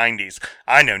upper 90s.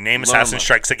 I know. Name Assassin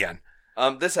Strikes Again.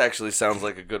 This actually sounds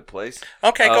like a good place.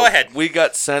 Okay, go ahead. We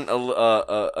got sent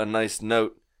a nice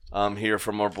note here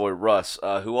from our boy Russ,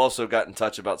 who also got in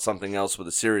touch about something else with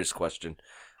a serious question,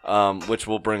 which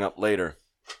we'll bring up later.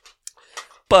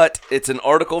 But it's an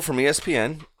article from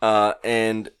ESPN,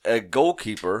 and a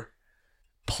goalkeeper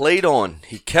played on.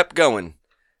 He kept going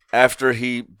after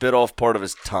he bit off part of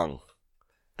his tongue.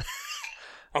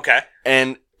 Okay.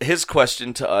 And his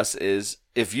question to us is,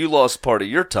 if you lost part of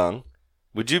your tongue,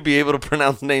 would you be able to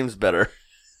pronounce names better?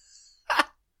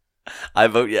 I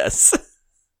vote yes.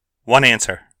 One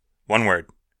answer. One word.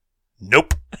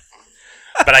 Nope.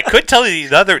 But I could tell you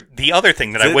the other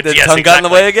thing that I would. The yes, tongue exactly. got in the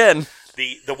way again.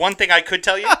 The one thing I could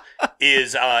tell you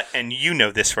is, and you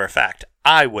know this for a fact,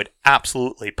 I would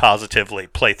absolutely, positively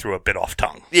play through a bit off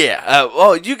tongue.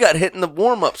 Yeah. You got hit in the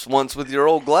warm-ups once with your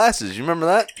old glasses. You remember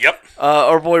that? Yep.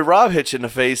 Our boy Rob hit you in the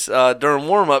face during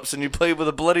warm-ups, and you played with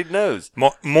a bloodied nose.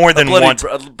 More than once.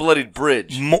 A bloodied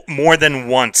bridge. More than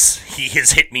once, he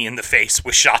has hit me in the face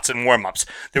with shots and warm-ups.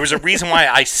 There was a reason why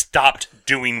I stopped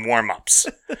doing warm-ups.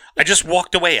 I just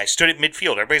walked away. I stood at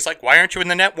midfield. Everybody's like, why aren't you in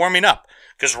the net warming up?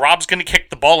 Because Rob's going to kick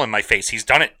the ball in my face. He's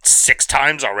done it 6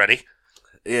 times already.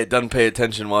 Yeah, doesn't pay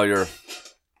attention while you're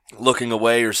looking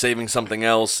away or saving something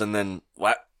else, and then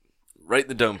right in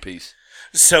the dome piece.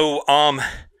 So,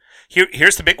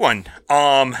 here's the big one.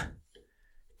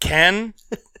 Can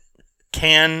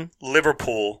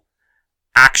Liverpool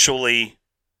actually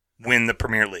win the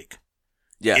Premier League?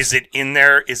 Yes. Is it in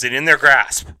their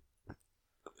grasp?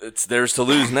 It's theirs to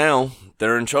lose now.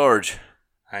 They're in charge.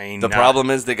 The problem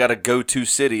is they got a go-to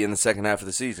city in the second half of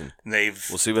the season. We'll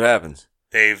see what happens.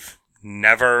 They've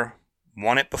never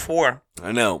won it before.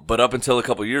 I know, but up until a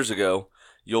couple years ago,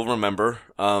 you'll remember,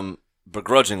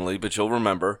 begrudgingly, but you'll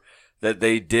remember that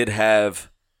they did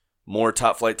have more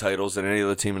top-flight titles than any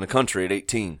other team in the country at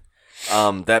 18.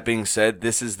 That being said,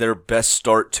 this is their best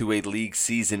start to a league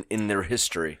season in their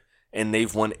history, and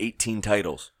they've won 18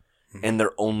 titles. And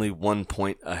they're only 1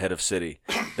 point ahead of City.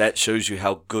 That shows you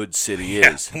how good City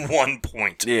is. 1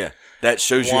 point. Yeah, that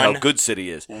shows you how good City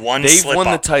is. They've won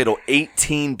the title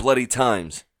 18 bloody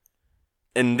times.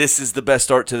 And this is the best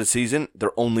start to the season.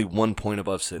 They're only 1 point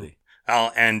above City.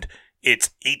 And it's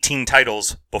 18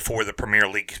 titles before the Premier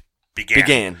League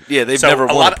began. Yeah, they've never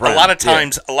won a Prem. A lot of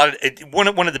times,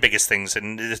 one of the biggest things,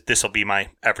 and this will be my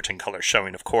Everton color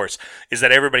showing, of course, is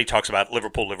that everybody talks about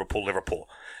Liverpool.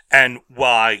 And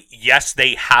while, yes,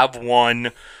 they have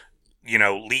won,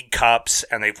 League Cups,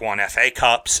 and they've won FA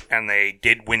Cups, and they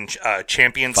did win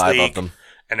Champions League. 5 of them.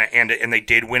 And they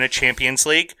did win a Champions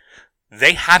League,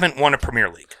 they haven't won a Premier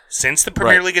League. Since the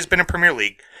Premier League has been a Premier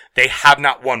League, they have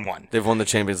not won one. They've won the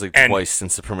Champions League twice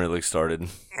since the Premier League started.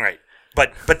 Right.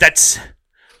 But been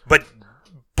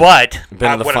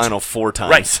in the final 4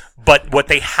 times. Right. But what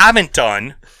they haven't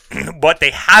done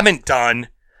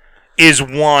is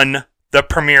won the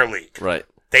Premier League. Right.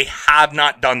 They have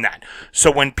not done that.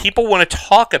 So when people want to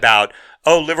talk about,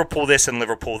 Liverpool this and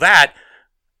Liverpool that,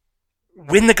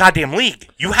 win the goddamn league.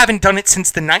 You haven't done it since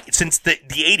the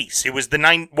 80s. It was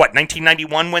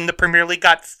 1991 when the Premier League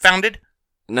got founded?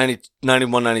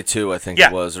 91, 92, I think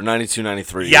it was, or 92,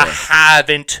 93. You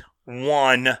haven't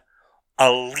won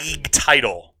a league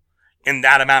title in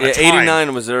that amount of time.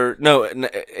 89 was their... No,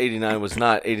 89 was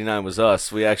not. 89 was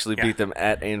us. We actually beat them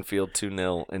at Anfield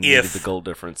 2-0 and needed the goal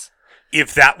difference.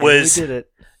 If that was... We did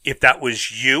it. If that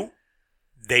was you,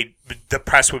 the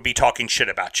press would be talking shit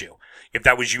about you. If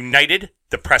that was United,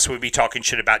 the press would be talking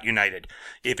shit about United.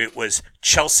 If it was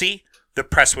Chelsea, the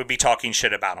press would be talking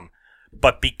shit about them.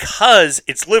 But because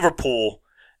it's Liverpool,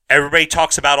 everybody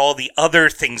talks about all the other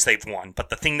things they've won. But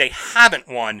the thing they haven't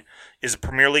won is a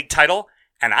Premier League title,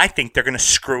 and I think they're going to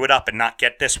screw it up and not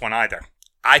get this one either.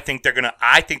 I think they're going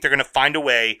to find a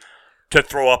way to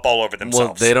throw up all over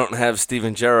themselves. Well, they don't have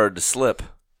Steven Gerrard to slip.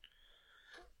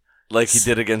 Like he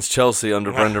did against Chelsea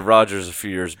under Brendan Rodgers a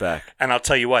few years back. And I'll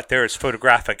tell you what, there is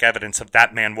photographic evidence of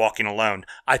that man walking alone.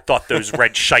 I thought those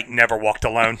red shite never walked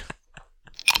alone.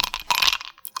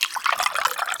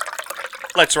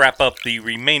 Let's wrap up the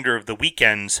remainder of the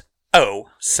weekends.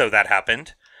 So that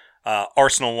happened.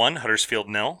 Arsenal 1, Huddersfield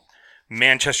 0.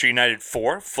 Manchester United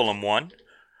 4, Fulham 1.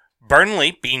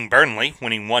 Burnley beating Burnley,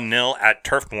 winning 1-0 at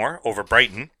Turf Moor over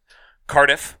Brighton.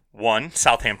 Cardiff 1,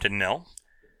 Southampton 0.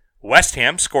 West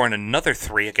Ham scoring another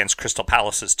 3 against Crystal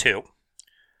Palace's 2.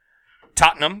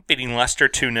 Tottenham beating Leicester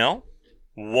 2-0.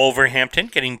 Wolverhampton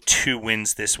getting 2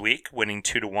 wins this week, winning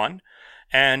 2-1.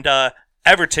 And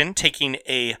Everton taking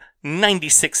a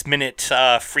 96-minute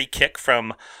free kick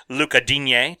from Luca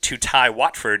Digne to tie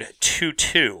Watford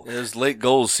 2-2. His late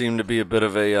goals seem to be a bit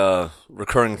of a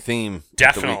recurring theme.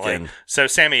 Definitely. So,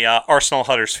 Sammy, Arsenal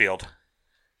Huddersfield.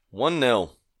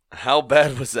 1-0. How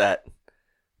bad was that?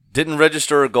 Didn't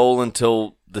register a goal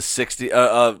until the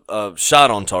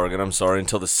shot on target,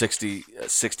 until the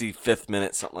 65th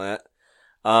minute, something like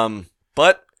that.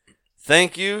 But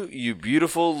thank you, you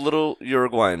beautiful little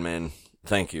Uruguayan man.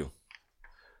 Thank you.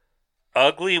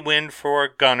 Ugly win for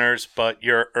Gunners, but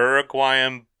your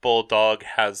Uruguayan Bulldog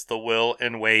has the will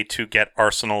and way to get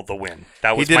Arsenal the win.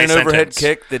 That was my sentence. He did an overhead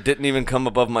kick that didn't even come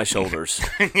above my shoulders.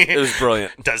 It was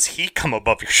brilliant. Does he come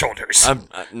above your shoulders?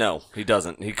 No, he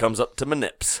doesn't. He comes up to my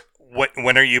nips.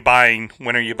 When are you buying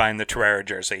the Torreira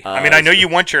jersey? I know you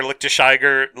want your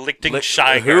Lichtensteiger.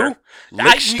 Who?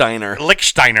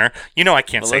 Lichtsteiner. You know I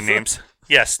can't say names.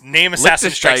 Yes, name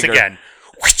assassin strikes again.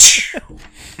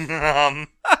 I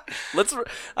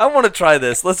want to try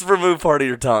this. Let's remove part of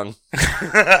your tongue.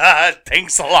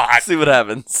 Thanks a lot. See what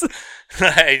happens.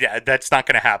 That's not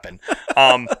going to happen.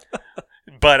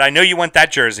 But I know you want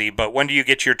that jersey, but when do you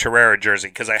get your Torreira jersey?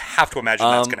 Because I have to imagine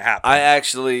that's going to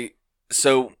happen.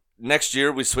 So next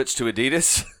year we switch to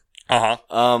Adidas.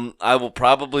 Uh-huh. I will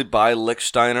probably buy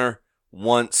Lichtsteiner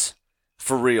once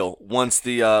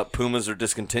the Pumas are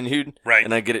discontinued. Right.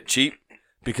 And I get it cheap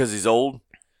because he's old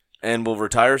and will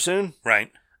retire soon.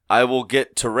 Right. I will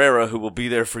get Torreira, who will be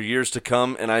there for years to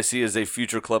come, and I see as a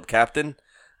future club captain.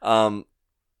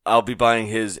 I'll be buying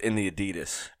his in the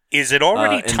Adidas. Is it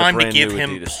already time to give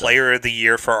him Adidas Player of the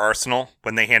Year for Arsenal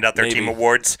when they hand out their team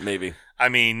awards? Maybe. I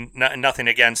mean, nothing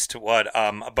against what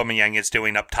Aubameyang is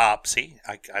doing up top. See,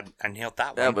 I nailed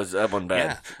that one. That one bad.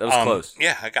 Yeah. That was close.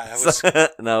 Yeah, I got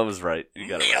it. No, it was right. You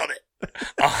got nailed it.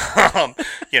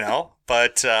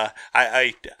 But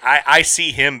I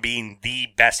see him being the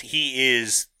best. He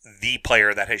is the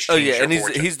player that has changed. And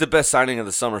he's the best signing of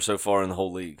the summer so far in the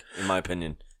whole league, in my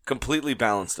opinion. Completely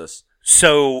balanced us.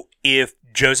 So if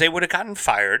Jose would have gotten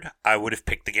fired, I would have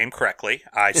picked the game correctly.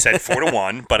 I said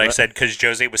 4-1, but I said because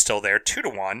Jose was still there,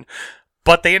 2-1.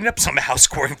 But they ended up somehow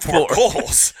scoring 4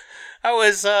 goals. That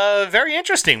was very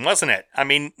interesting, wasn't it? I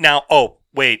mean, now,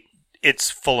 it's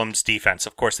Fulham's defense.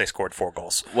 Of course, they scored 4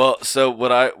 goals. Well, so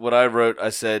what I wrote, I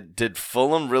said, did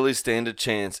Fulham really stand a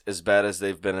chance as bad as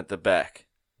they've been at the back?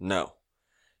 No.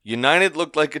 United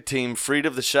looked like a team freed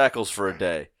of the shackles for a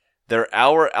day. They're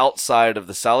hour outside of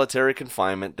the solitary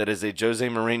confinement that is a Jose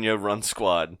Mourinho-run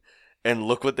squad. And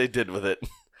look what they did with it.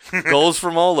 Goals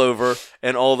from all over,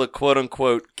 and all the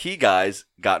quote-unquote key guys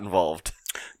got involved.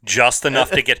 Just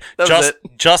enough to get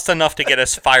just enough to get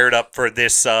us fired up for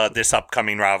this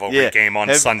upcoming rivalry game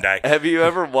on Sunday. Have you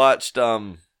ever watched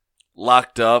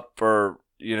Locked Up or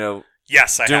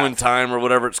Yes, I Doing have. Time or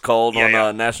whatever it's called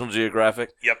on National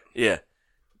Geographic? Yep. Yeah.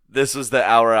 This was the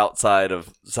hour outside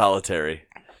of solitary.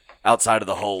 Outside of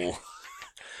the hole.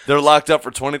 They're locked up for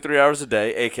 23 hours a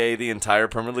day, a.k.a. the entire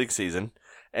Premier League season,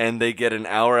 and they get an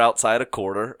hour outside a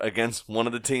quarter against one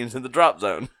of the teams in the drop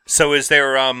zone. So is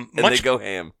there they go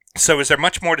ham. So is there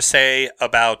much more to say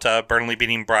about Burnley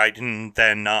beating Brighton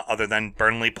than other than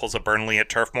Burnley pulls a Burnley at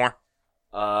Turf Moor?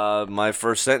 My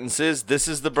first sentence is, this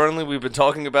is the Burnley we've been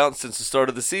talking about since the start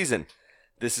of the season.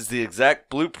 This is the exact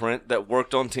blueprint that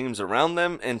worked on teams around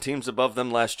them and teams above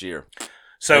them last year.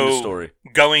 So,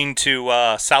 going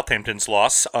to Southampton's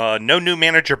loss, no new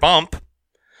manager bump.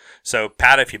 So,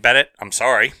 Pat, if you bet it, I'm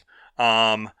sorry.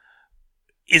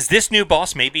 Is this new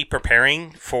boss maybe preparing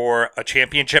for a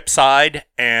championship side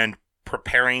and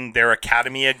preparing their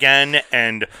academy again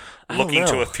and looking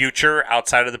to a future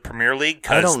outside of the Premier League?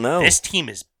 I don't know. This team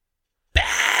is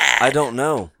bad. I don't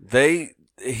know.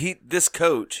 This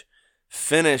coach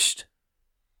finished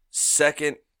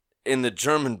second in the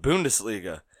German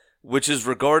Bundesliga, which is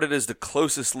regarded as the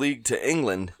closest league to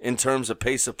England in terms of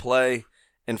pace of play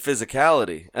and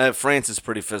physicality. France is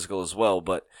pretty physical as well,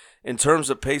 but in terms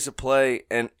of pace of play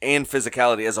and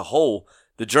physicality as a whole,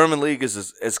 the German league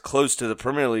is as close to the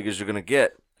Premier League as you're going to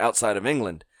get outside of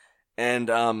England. And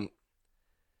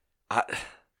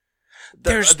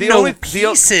there's no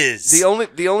pieces. The only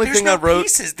thing I wrote,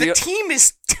 the team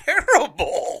is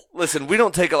terrible. Listen, we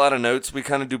don't take a lot of notes. We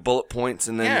kind of do bullet points,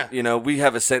 and then we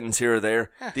have a sentence here or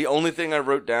there. Yeah. The only thing I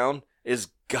wrote down is,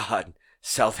 God,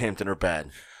 Southampton are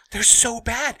bad. They're so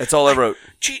bad. That's all I wrote.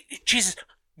 Jesus,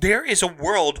 there is a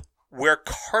world where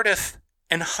Cardiff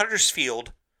and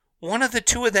Huddersfield, one of the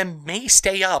two of them may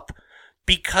stay up.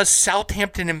 because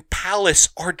Southampton and Palace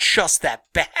are just that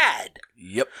bad.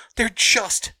 Yep. They're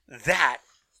just that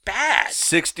bad.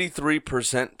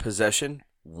 63% possession,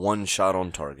 1 shot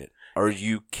on target. Are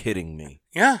you kidding me?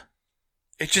 Yeah.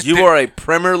 It's just you are a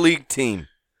Premier League team.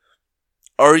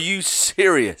 Are you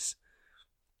serious?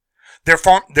 Their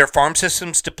farm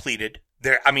system's depleted.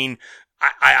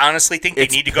 I honestly think they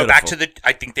need to go back to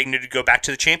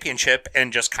the championship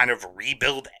and just kind of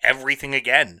rebuild everything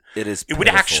again. It is. It would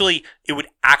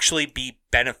actually be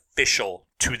beneficial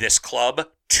to this club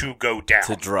to go down.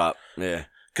 To drop. Yeah.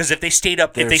 Because if they stayed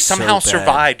up, if they somehow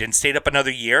survived and stayed up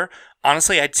another year,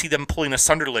 honestly, I'd see them pulling a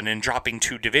Sunderland and dropping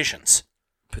 2 divisions.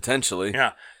 Potentially.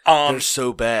 Yeah. They're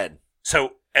so bad.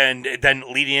 So, and then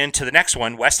leading into the next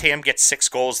one, West Ham gets 6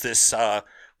 goals this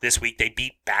week. They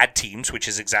beat bad teams, which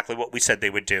is exactly what we said they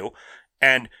would do.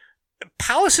 And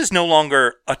Palace is no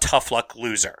longer a tough luck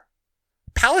loser.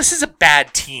 Palace is a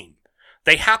bad team.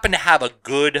 They happen to have a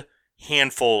good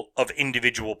handful of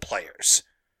individual players.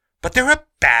 But they're a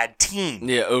bad team.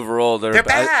 Yeah, overall they're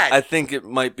bad. I think it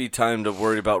might be time to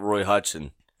worry about Roy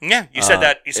Hodgson. Yeah, you said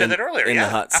that. You said that earlier. In yeah, the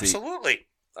hot seat. Absolutely.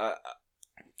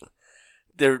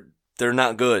 They're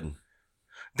not good.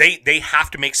 They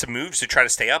have to make some moves to try to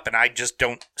stay up, and I just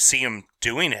don't see them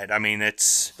doing it. I mean, they're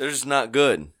just not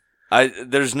good.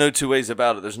 There's no two ways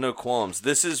about it. There's no qualms.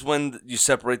 This is when you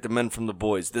separate the men from the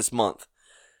boys. This month,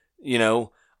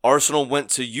 Arsenal went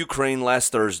to Ukraine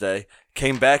last Thursday,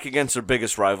 came back against their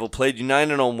biggest rival, played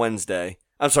United on Wednesday.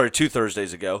 I'm sorry, 2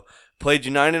 Thursdays ago. Played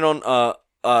United on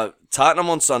Tottenham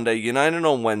on Sunday, United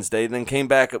on Wednesday, then came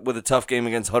back with a tough game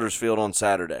against Huddersfield on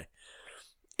Saturday.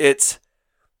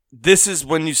 This is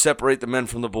when you separate the men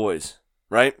from the boys,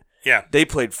 right? Yeah. They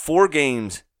played 4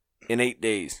 games in 8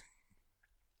 days.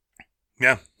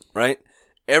 Yeah. Right?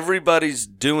 Everybody's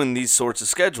doing these sorts of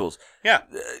schedules. Yeah.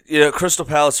 Crystal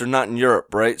Palace are not in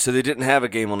Europe, right? So they didn't have a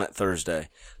game on that Thursday.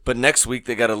 But next week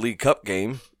they got a League Cup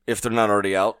game, if they're not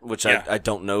already out, which I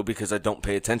don't know because I don't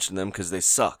pay attention to them because they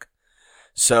suck.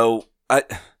 So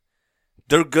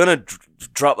they're going to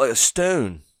drop like a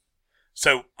stone.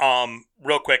 So,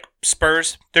 real quick,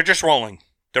 Spurs, they're just rolling.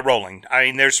 They're rolling. I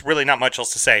mean, there's really not much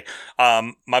else to say.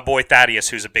 My boy Thaddeus,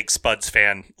 who's a big Spuds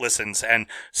fan, listens. And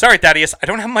sorry, Thaddeus, I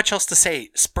don't have much else to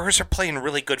say. Spurs are playing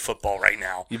really good football right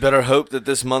now. You better hope that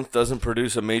this month doesn't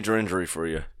produce a major injury for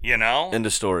you. End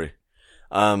of story.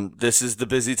 This is the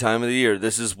busy time of the year.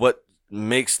 This is what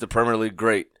makes the Premier League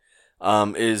great.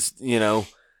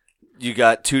 You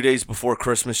got 2 days before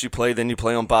Christmas you play, then you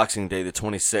play on Boxing Day, the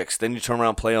 26th. Then you turn around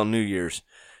and play on New Year's.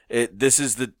 This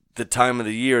is the time of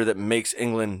the year that makes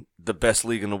England the best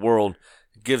league in the world,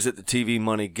 gives it the TV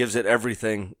money, gives it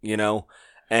everything,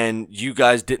 and you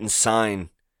guys didn't sign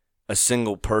a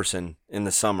single person in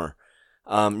the summer.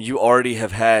 You already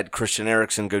have had Christian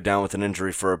Eriksen go down with an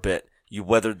injury for a bit. You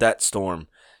weathered that storm.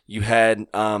 You had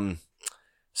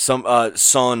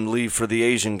Son leave for the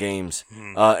Asian games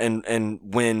and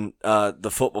win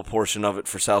the football portion of it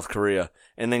for South Korea,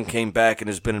 and then came back and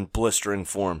has been in blistering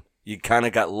form. You kind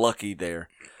of got lucky there.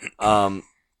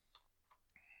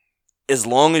 As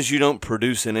long as you don't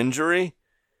produce an injury,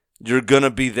 you're going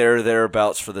to be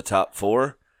thereabouts for the top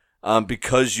 4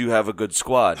 because you have a good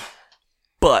squad.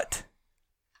 But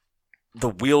the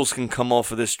wheels can come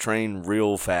off of this train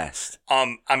real fast.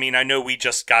 I know we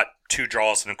just got 2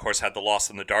 draws and, of course, had the loss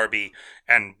in the derby,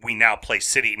 and we now play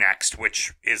City next,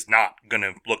 which is not going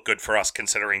to look good for us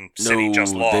considering City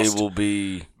just lost. They will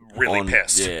be really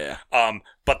pissed. Yeah.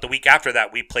 But the week after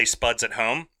that, we play Spuds at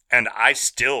home, and I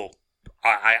said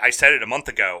it a month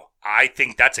ago, I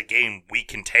think that's a game we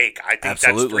can take. I think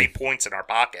That's 3 points in our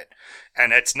pocket.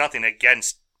 And it's nothing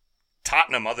against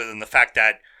Tottenham other than the fact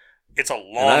that it's a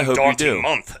long, daunting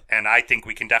month, and I think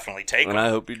we can definitely take them. And I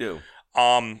hope you do.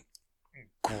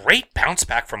 Great bounce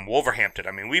back from Wolverhampton.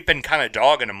 I mean, we've been kind of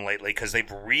dogging them lately because they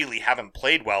really haven't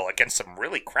played well against some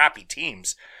really crappy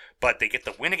teams. But they get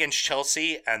the win against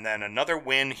Chelsea and then another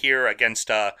win here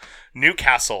against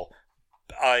Newcastle.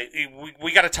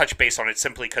 We got to touch base on it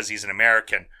simply because he's an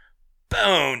American.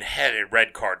 Boneheaded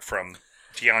red card from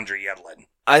DeAndre Yedlin.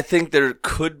 I think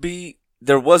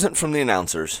there wasn't from the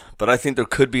announcers, but I think there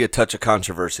could be a touch of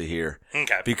controversy here.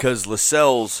 Okay. Because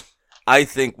Lascelles, I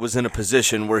think, was in a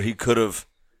position where he could have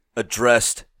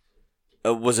addressed,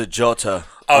 was it Jota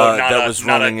that was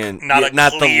running in? Not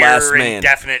the last man.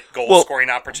 Definite goal-scoring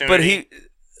opportunity.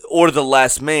 Or the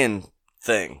last man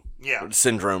thing. Yeah.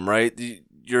 Syndrome, right?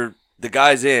 You're the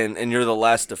guy's in, and you're the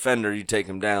last defender. You take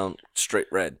him down, straight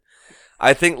red.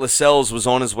 I think Lascelles was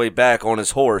on his way back on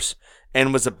his horse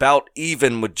and was about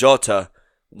even with Jota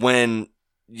when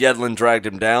Yedlin dragged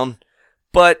him down.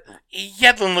 But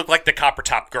Yedlin looked like the copper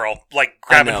top girl, like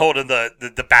grabbing hold of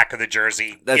the back of the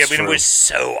jersey. That's true. It was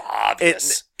so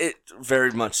obvious. It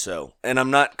very much so. And I'm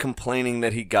not complaining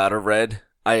that he got a red.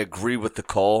 I agree with the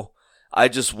call. I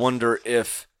just wonder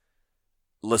if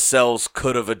Lascelles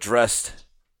could have addressed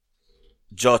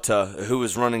Jota, who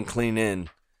was running clean in,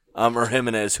 or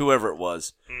Jimenez, whoever it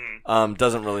was.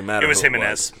 Doesn't really matter. It was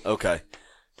Jimenez. Okay.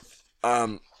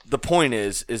 The point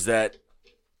is that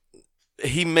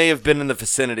he may have been in the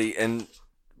vicinity, and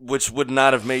which would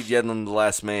not have made Yedlin the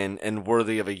last man and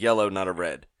worthy of a yellow, not a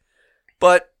red.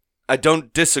 But I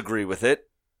don't disagree with it.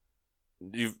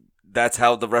 That's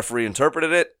how the referee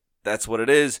interpreted it. That's what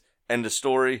it is. End of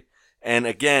story. And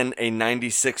again, a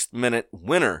 96th minute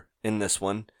winner in this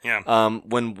one. Yeah.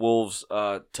 When Wolves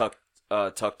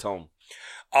tucked home.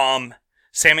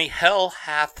 Sammy, hell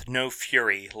hath no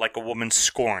fury like a woman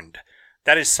scorned.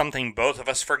 That is something both of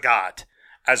us forgot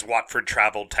as Watford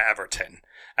traveled to Everton,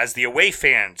 as the away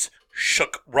fans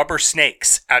shook rubber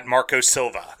snakes at Marco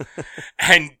Silva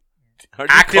and Are you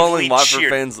actively calling Watford cheered.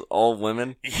 fans all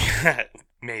women? Yeah,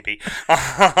 maybe.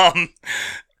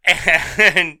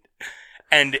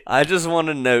 And I just want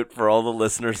to note for all the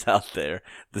listeners out there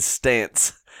the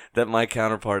stance that my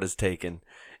counterpart has taken,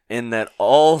 in that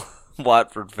all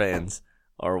Watford fans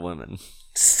are women.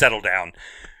 settle down.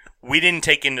 We didn't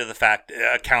take into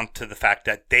account to the fact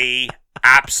that they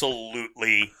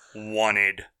absolutely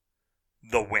wanted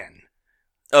the win.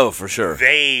 Oh, for sure.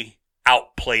 They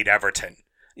outplayed Everton.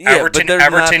 Yeah, but they're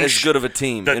not as good of a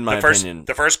team, in my opinion.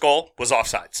 The first goal was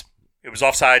offsides. It was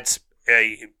offsides.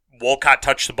 Walcott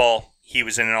touched the ball. He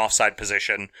was in an offside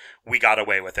position. We got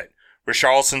away with it.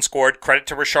 Richarlison scored. Credit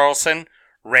to Richarlison.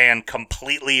 Ran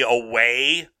completely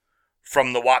away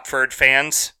from the Watford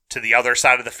fans to the other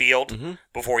side of the field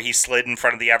before he slid in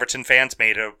front of the Everton fans.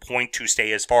 Made a point to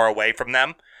stay as far away from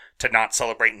them to not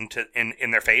celebrate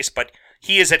in their face. But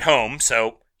he is at home,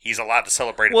 so he's allowed to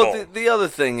celebrate a goal. Well, the other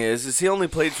thing is he only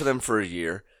played for them for a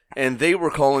year, and they were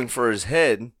calling for his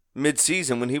head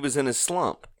mid-season when he was in his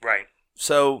slump. Right.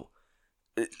 So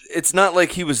it's not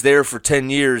like he was there for 10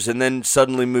 years and then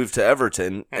suddenly moved to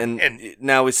Everton, and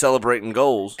now he's celebrating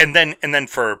goals. And then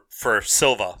for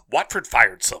Silva, Watford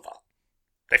fired Silva.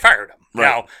 They fired him. Right.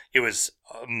 Now, it was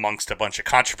amongst a bunch of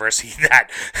controversy that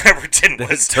Everton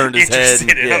was turned his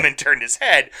interested head, in him and turned his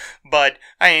head. But,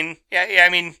 I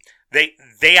mean,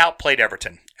 they outplayed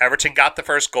Everton. Everton got the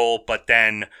first goal, but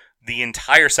then the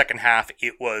entire second half,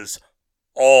 it was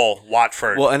all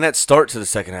Watford. Well, and that start to the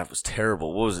second half was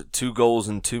terrible. What was it? 2 goals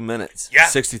in 2 minutes? Yeah.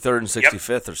 63rd and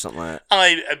 65th or something like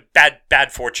that.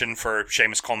 Bad fortune for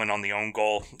Seamus Coleman on the own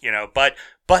goal,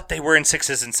 but they were in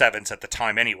 6s and 7s at the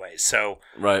time anyway. So,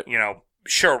 right.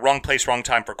 Sure, wrong place, wrong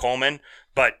time for Coleman,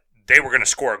 but they were going to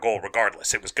score a goal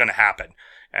regardless. It was going to happen.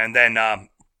 And then,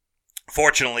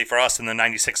 fortunately for us, in the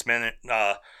 96th minute,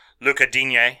 Luca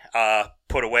Digne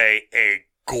put away a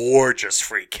gorgeous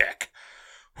free kick.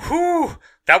 Whew!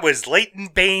 That was Leighton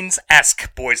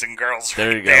Baines-esque, boys and girls.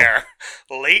 There you go. There.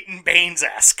 Leighton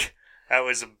Baines-esque. That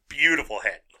was a beautiful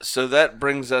hit. So that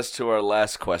brings us to our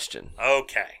last question.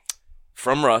 Okay.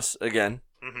 From Russ, again.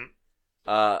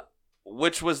 Mm-hmm.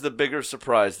 Which was the bigger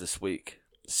surprise this week?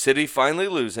 City finally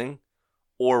losing,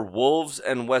 or Wolves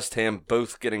and West Ham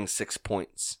both getting 6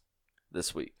 points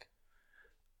this week?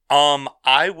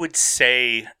 I would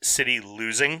say City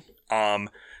losing,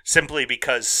 simply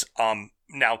because,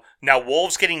 now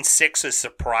Wolves getting 6 is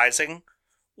surprising.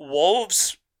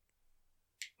 Wolves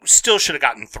still should have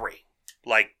gotten 3.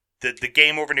 Like, the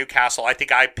game over Newcastle, I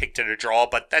think I picked it a draw,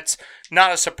 but that's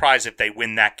not a surprise if they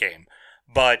win that game.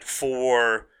 But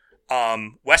for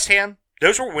West Ham,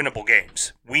 those were winnable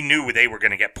games. We knew they were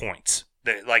going to get points.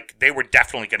 They were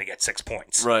definitely going to get 6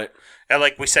 points. Right. And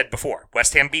like we said before,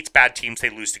 West Ham beats bad teams, they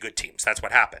lose to good teams. That's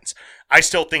what happens. I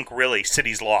still think, really,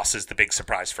 City's loss is the big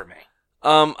surprise for me.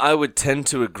 I would tend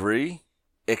to agree,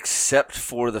 except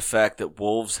for the fact that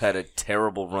Wolves had a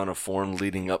terrible run of form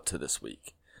leading up to this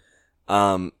week.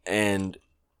 And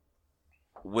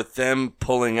with them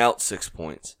pulling out 6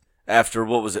 points after,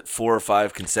 4 or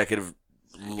 5 consecutive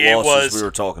losses we were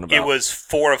talking about? It was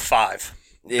 4 of 5.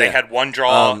 Yeah. They had one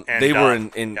draw. And they were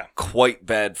in quite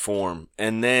bad form.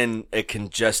 And then a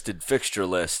congested fixture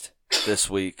list this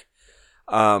week.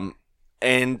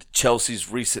 And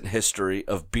Chelsea's recent history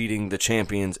of beating the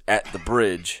champions at the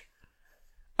Bridge.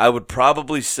 I would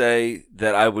probably say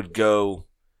that I would go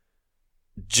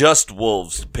just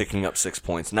Wolves picking up 6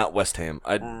 points, not West Ham.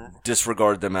 I'd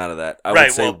disregard them out of that. I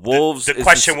would say Wolves. The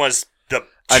question was the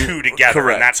two together,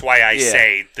 correct. And that's why I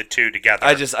say the two together.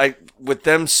 With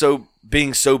them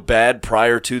being so bad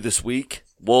prior to this week,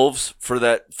 Wolves for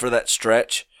that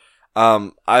stretch,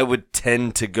 I would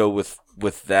tend to go with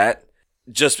that.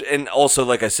 And also,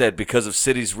 like I said, because of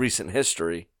City's recent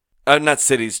history,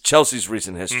 Chelsea's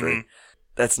recent history,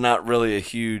 that's not really a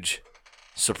huge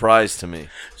surprise to me.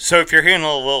 So if you're hearing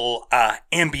a little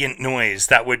ambient noise,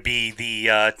 that would be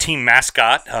the team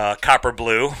mascot, Copper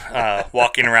Blue,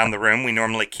 walking around the room. We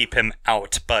normally keep him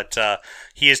out, but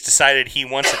he has decided he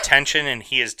wants attention and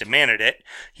he has demanded it.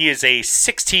 He is a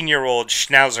 16-year-old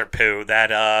schnauzer poo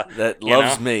that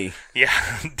loves me. Yeah,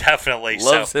 definitely.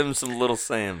 Loves him some little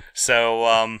Sam.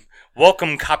 So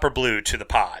welcome Copper Blue to the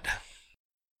pod.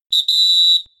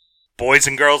 Boys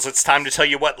and girls, it's time to tell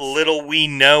you what little we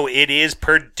know. It is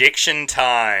prediction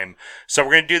time. So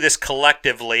we're going to do this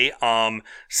collectively.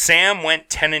 Sam went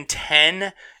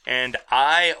 10-10, and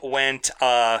I went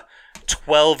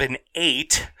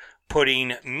 12-8,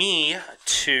 putting me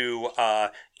to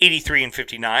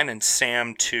 83-59, and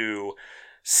Sam to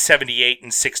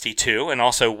 78-62. And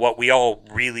also, what we all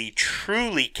really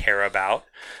truly care about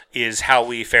is how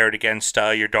we fared against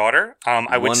your daughter.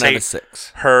 I would say 1 out of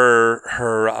 6. Her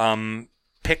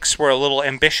picks were a little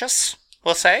ambitious,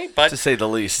 we'll say, but to say the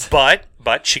least. But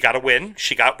she got a win.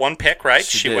 She got one pick right.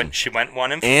 She went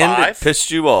 1-5. And it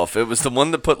pissed you off. It was the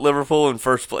one that put Liverpool in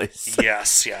first place.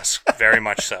 Yes, very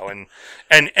much so.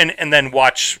 And then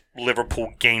watch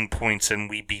Liverpool gain points and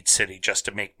we beat City just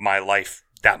to make my life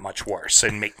that much worse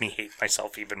and make me hate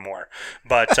myself even more.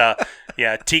 But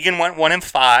yeah, Tegan went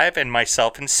 1-5, and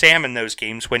myself and Sam in those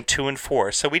games went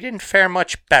 2-4. So we didn't fare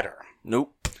much better.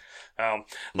 Nope.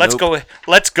 Let's go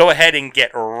ahead and get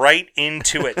right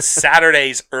into it.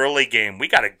 Saturday's early game. We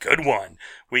got a good one.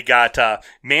 We got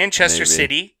Manchester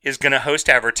City is going to host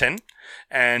Everton,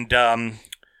 and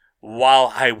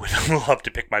while I would love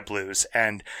to pick my Blues,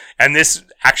 and this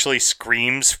actually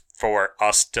screams for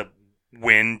us to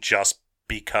win just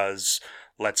because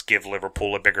let's give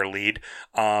Liverpool a bigger lead.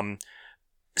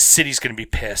 City's going to be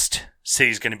pissed.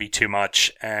 City's going to be too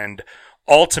much. And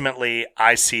ultimately,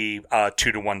 I see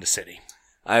 2-1 to City.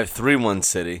 I have 3-1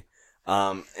 City.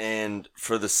 And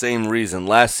for the same reason.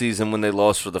 Last season when they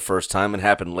lost for the first time, it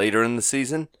happened later in the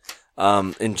season.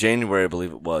 In January, I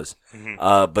believe it was.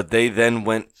 Mm-hmm. But they then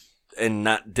went and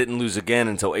didn't lose again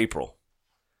until April.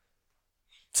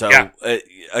 So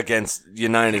against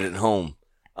United at home.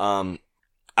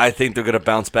 I think they're going to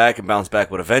bounce back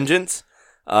with a vengeance.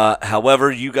 However,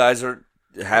 you guys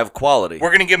have quality. We're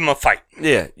going to give them a fight.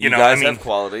 Yeah, you guys have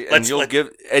quality,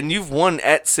 and you've won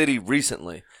at City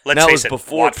recently. Now it was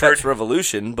before Pep's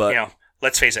Revolution, but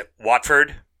let's face it,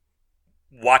 Watford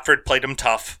played them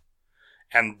tough,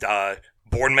 and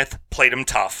Bournemouth played them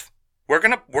tough. We're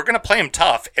gonna play them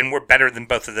tough, and we're better than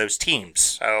both of those teams.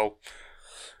 So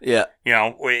yeah,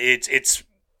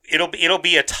 It'll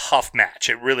be a tough match.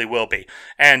 It really will be.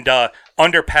 And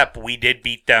under Pep, we did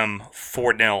beat them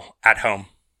 4-0 at home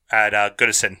at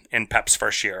Goodison in Pep's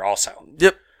first year also.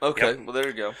 Yep. Okay. Yep. Well, there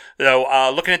you go.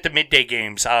 So looking at the midday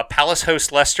games, Palace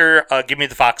host Leicester. Give me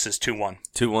the Foxes 2-1.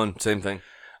 2-1. Same thing.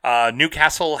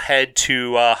 Newcastle head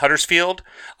to Huddersfield.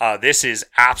 This is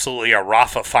absolutely a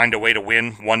Rafa find a way to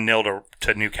win 1-0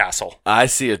 to Newcastle. I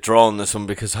see a draw in this one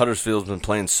because Huddersfield's been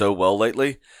playing so well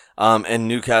lately. And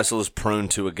Newcastle is prone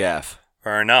to a gaffe.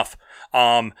 Fair enough.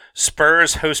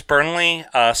 Spurs host Burnley.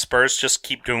 Spurs just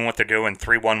keep doing what they're doing.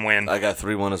 3-1 win. I got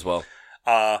 3-1 as well.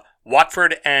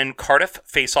 Watford and Cardiff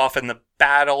face off in the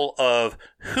battle of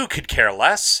who could care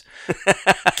less.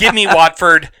 Give me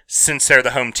Watford since they're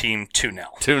the home team 2-0.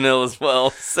 2-0 as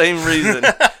well. Same reason.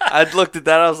 I looked at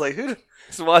that. I was like, who's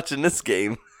watching this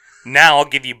game? Now I'll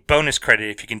give you bonus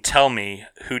credit if you can tell me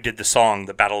who did the song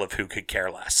The Battle of Who Could Care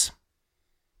Less.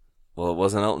 Well, it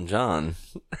wasn't Elton John.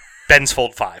 Ben's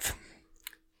Fold 5.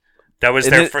 That was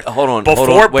their first. Hold on.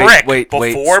 Before Brick.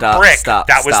 Stop,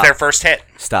 that was their first hit.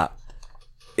 Stop.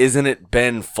 Isn't it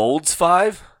Ben Folds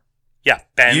 5? Yeah,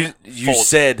 Ben. You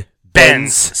said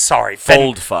Ben's. Sorry,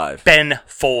 Fold 5. Ben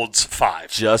Folds 5.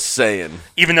 Just saying.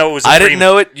 Even though it was, I didn't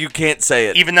know it. You can't say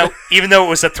it. Even though it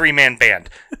was a 3-man band,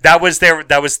 that was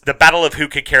the Battle of Who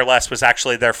Could Care Less was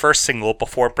actually their first single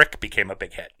before Brick became a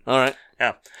big hit. All right.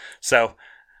 Yeah. So.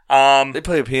 They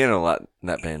play a piano a lot in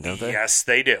that band, don't they? Yes,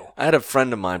 they do. I had a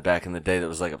friend of mine back in the day that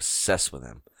was like obsessed with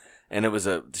him, and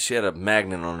she had a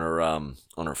magnet on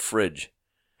her fridge.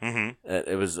 Mm-hmm.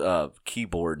 It was a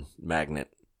keyboard magnet.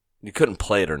 You couldn't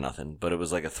play it or nothing, but it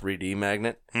was like a 3D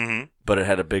magnet. Mm-hmm. But it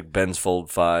had a big Ben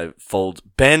Folds 5.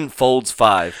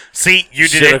 See, you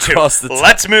did it too.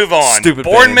 Let's move on. Stupid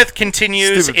Bournemouth band.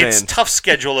 continues its tough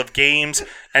schedule of games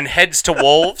and heads to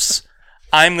Wolves.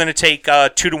 I'm going to take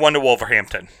 2-1 to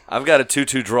Wolverhampton. I've got a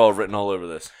 2-2 draw written all over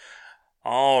this.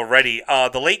 Alrighty.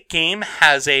 The late game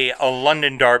has a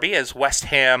London derby as West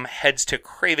Ham heads to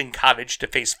Craven Cottage to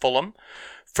face Fulham.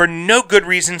 For no good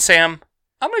reason, Sam,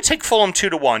 I'm going to take Fulham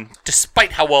 2-1,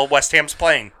 despite how well West Ham's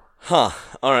playing. Huh.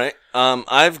 All right.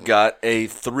 I've got a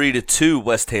 3-2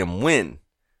 West Ham win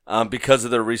because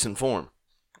of their recent form.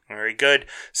 Very good.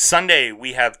 Sunday,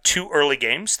 we have 2 early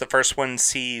games. The first one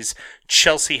sees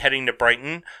Chelsea heading to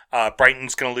Brighton.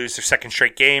 Brighton's going to lose their second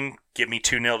straight game. Give me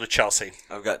 2-0 to Chelsea.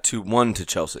 I've got 2-1 to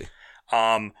Chelsea.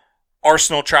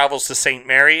 Arsenal travels to St.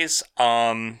 Mary's.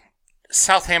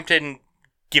 Southampton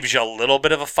gives you a little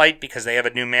bit of a fight because they have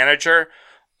a new manager.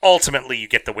 Ultimately, you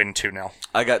get the win 2-0.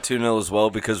 I got 2-0 as well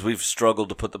because we've struggled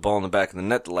to put the ball in the back of the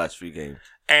net the last few games.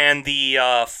 And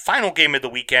the final game of the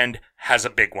weekend has a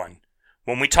big one.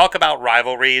 When we talk about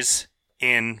rivalries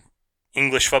in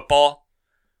English football,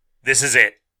 this is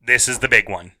it. This is the big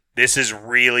one. This is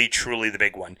really, truly the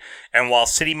big one. And while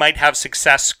City might have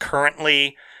success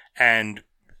currently, and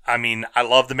I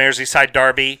love the Merseyside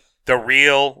derby, the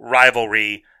real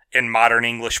rivalry in modern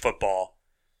English football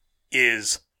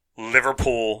is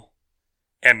Liverpool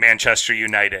and Manchester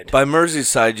United. By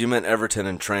Merseyside, you meant Everton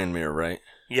and Tranmere, right?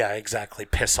 Yeah, exactly.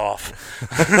 Piss off.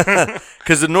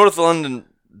 Because the North London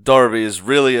derby is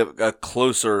really a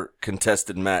closer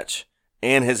contested match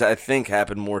and has, I think,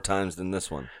 happened more times than this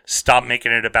one. Stop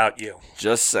making it about you.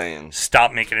 Just saying.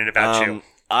 Stop making it about you.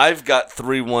 I've got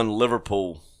 3-1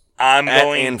 Liverpool at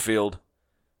Anfield.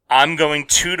 I'm going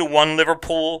 2-1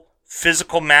 Liverpool.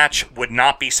 Physical match. Would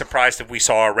not be surprised if we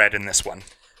saw a red in this one.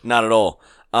 Not at all.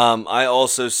 I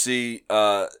also see,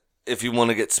 if you want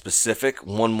to get specific,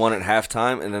 1-1 at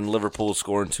halftime, and then Liverpool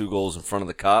scoring 2 goals in front of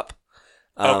the Cop.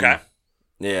 Okay.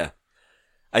 Yeah.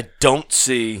 I don't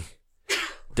see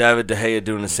David De Gea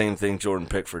doing the same thing Jordan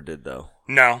Pickford did, though.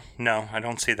 No, I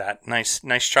don't see that.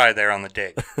 Nice try there on the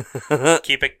dig.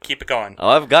 Keep it going. Oh,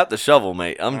 I've got the shovel,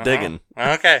 mate. I'm digging.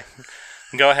 Okay.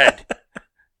 Go ahead.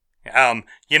 Is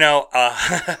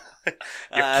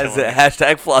it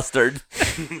hashtag flustered?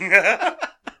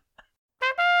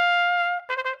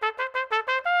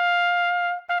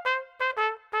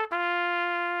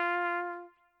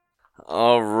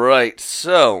 All right,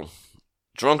 so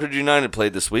Drunkard United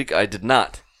played this week. I did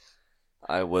not.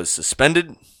 I was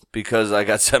suspended because I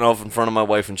got sent off in front of my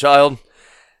wife and child.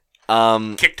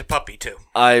 Kicked a puppy, too.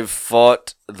 I've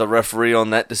fought the referee on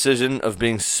that decision of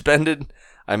being suspended.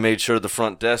 I made sure the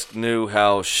front desk knew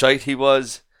how shite he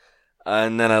was,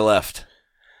 and then I left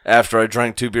after I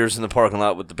drank 2 beers in the parking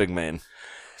lot with the big man.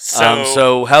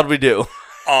 So how'd we do?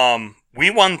 We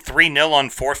won 3-0 on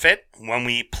forfeit. When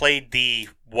we played the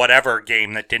whatever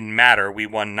game that didn't matter, we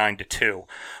won 9-2.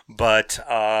 But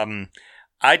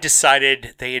I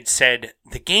decided they had said,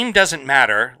 the game doesn't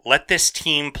matter. Let this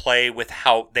team play with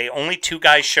how only 2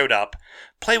 guys showed up.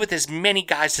 Play with as many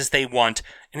guys as they want,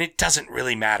 and it doesn't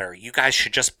really matter. You guys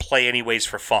should just play anyways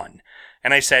for fun.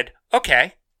 And I said,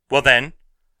 okay, well then,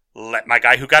 let my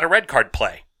guy who got a red card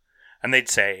play. And they'd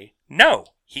say, no,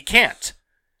 he can't.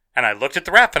 And I looked at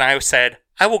the ref and I said,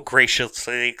 I will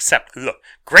graciously accept there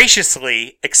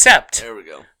we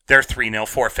go. Their 3-0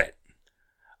 forfeit.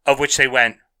 Of which they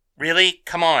went, really?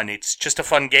 Come on, it's just a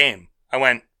fun game. I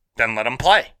went, then let him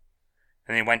play.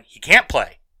 And they went, he can't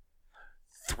play.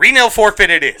 3-0 forfeit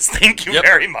it is. Thank you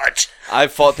very much. I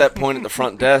fought that point at the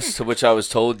front desk, to which I was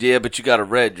told, yeah, but you got a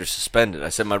red, you're suspended. I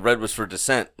said my red was for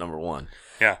dissent, number 1.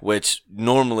 Yeah. Which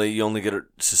normally you only get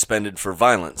suspended for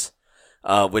violence,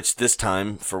 which this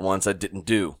time, for once, I didn't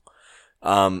do.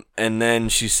 And then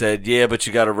she said, yeah, but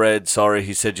you got a red. Sorry,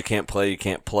 he said you can't play, you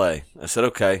can't play. I said,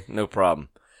 okay, no problem.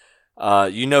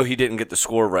 He didn't get the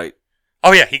score right.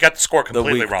 Oh, yeah, he got the score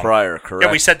completely the week wrong. prior, correct?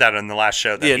 Yeah, we said that in the last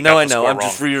show. That yeah, he no, got I the know. score I'm wrong.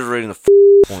 just reiterating the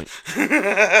point.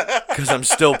 Because I'm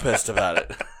still pissed about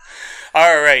it.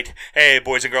 All right. Hey,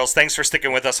 boys and girls, thanks for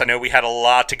sticking with us. I know we had a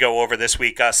lot to go over this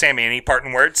week. Sammy, any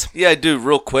parting words? Yeah, I do,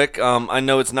 real quick. I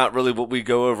know it's not really what we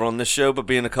go over on this show, but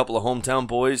being a couple of hometown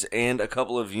boys and a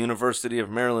couple of University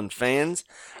of Maryland fans,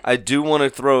 I do want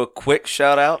to throw a quick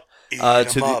shout-out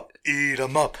Eat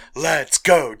 'em up. Let's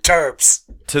go, Terps.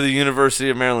 To the University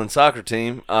of Maryland soccer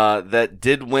team that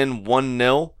did win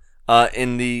 1-0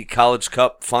 in the College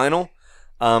Cup final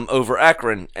over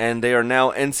Akron, and they are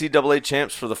now NCAA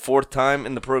champs for the 4th time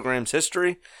in the program's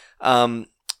history,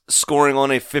 scoring on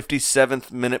a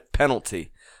 57th minute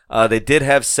penalty. They did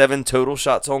have 7 total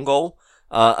shots on goal.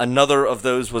 Another of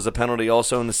those was a penalty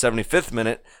also in the 75th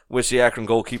minute, which the Akron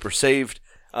goalkeeper saved.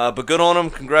 But good on them.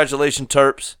 Congratulations,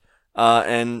 Terps.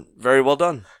 And very well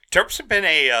done. Terps have been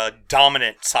a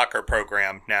dominant soccer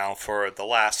program now for the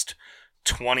last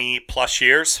 20-plus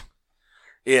years.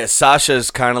 Yeah, Sasha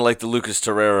is kind of like the Lucas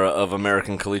Torreira of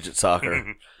American collegiate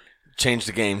soccer. change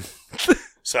the game.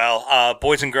 So,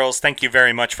 boys and girls, thank you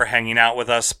very much for hanging out with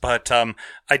us. But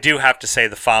I do have to say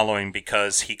the following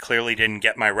because he clearly didn't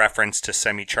get my reference to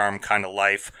Semi-Charm Kind of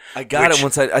Life. I got it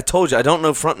once. I told you, I don't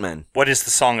know frontmen. What is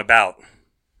the song about?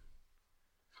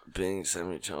 Being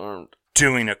semi-charmed.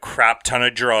 Doing a crap ton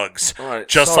of drugs. Right,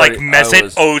 just sorry, like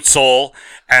Mesut Ozil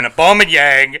and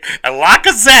Aubameyang and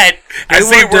Lacazette as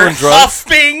they were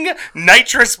huffing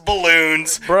nitrous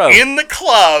balloons in the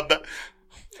club.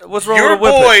 What's wrong with a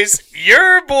whippet?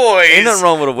 Your boys Ain't nothing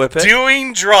wrong with a whippet.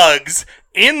 Doing drugs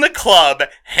in the club,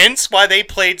 hence why they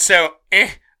played so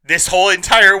this whole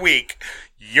entire week.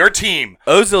 Your team.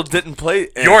 Ozil didn't play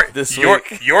this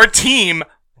week. Your team,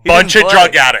 bunch of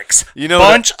drug addicts.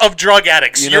 Bunch of drug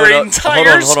addicts. Your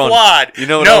entire squad. You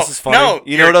know what else is funny? No,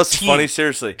 you know what else is funny?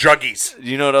 Seriously. Druggies.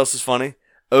 You know what else is funny?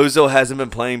 Ozil hasn't been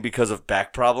playing because of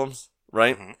back problems,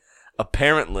 right? Mm-hmm.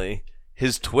 Apparently,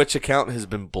 his Twitch account has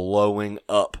been blowing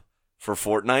up for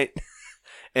Fortnite,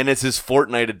 and it's his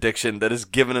Fortnite addiction that has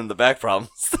given him the back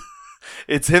problems.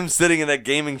 It's him sitting in that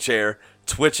gaming chair,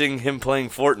 twitching him playing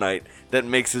Fortnite, that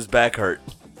makes his back hurt.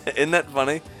 Isn't that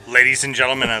funny? Ladies and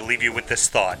gentlemen, I leave you with this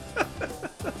thought.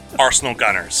 Arsenal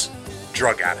Gunners,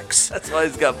 drug addicts. That's why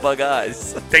he's got bug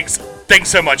eyes. Thanks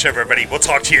so much, everybody. We'll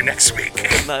talk to you next week.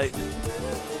 Good night.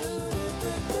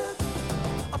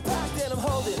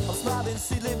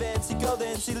 She lives, she goes,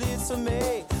 and she lives for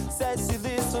me. Says she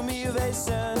lives for me,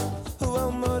 ovation. Who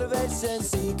won't motivation?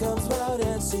 She comes round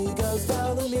and she goes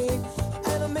down on me.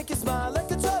 And I'll make you smile like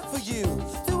a drug for you.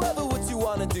 Do ever what you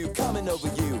wanna do, coming over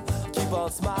you. Keep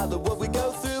on smiling what we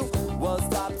go through. One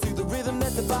stop to the rhythm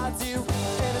that divides you.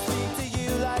 And I speak to you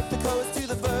like the chorus to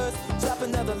the verse. Drop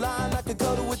another line like a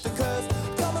coda with the curse.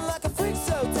 Coming like a freak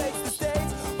show takes the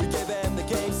stage. We give them the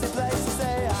games they play. She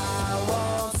say, I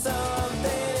want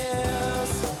something.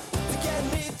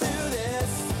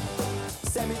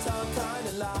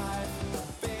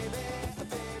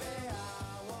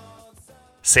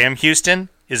 Sam Houston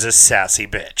is a sassy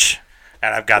bitch,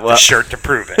 and I've got the shirt to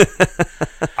prove it.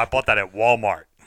 I bought that at Walmart.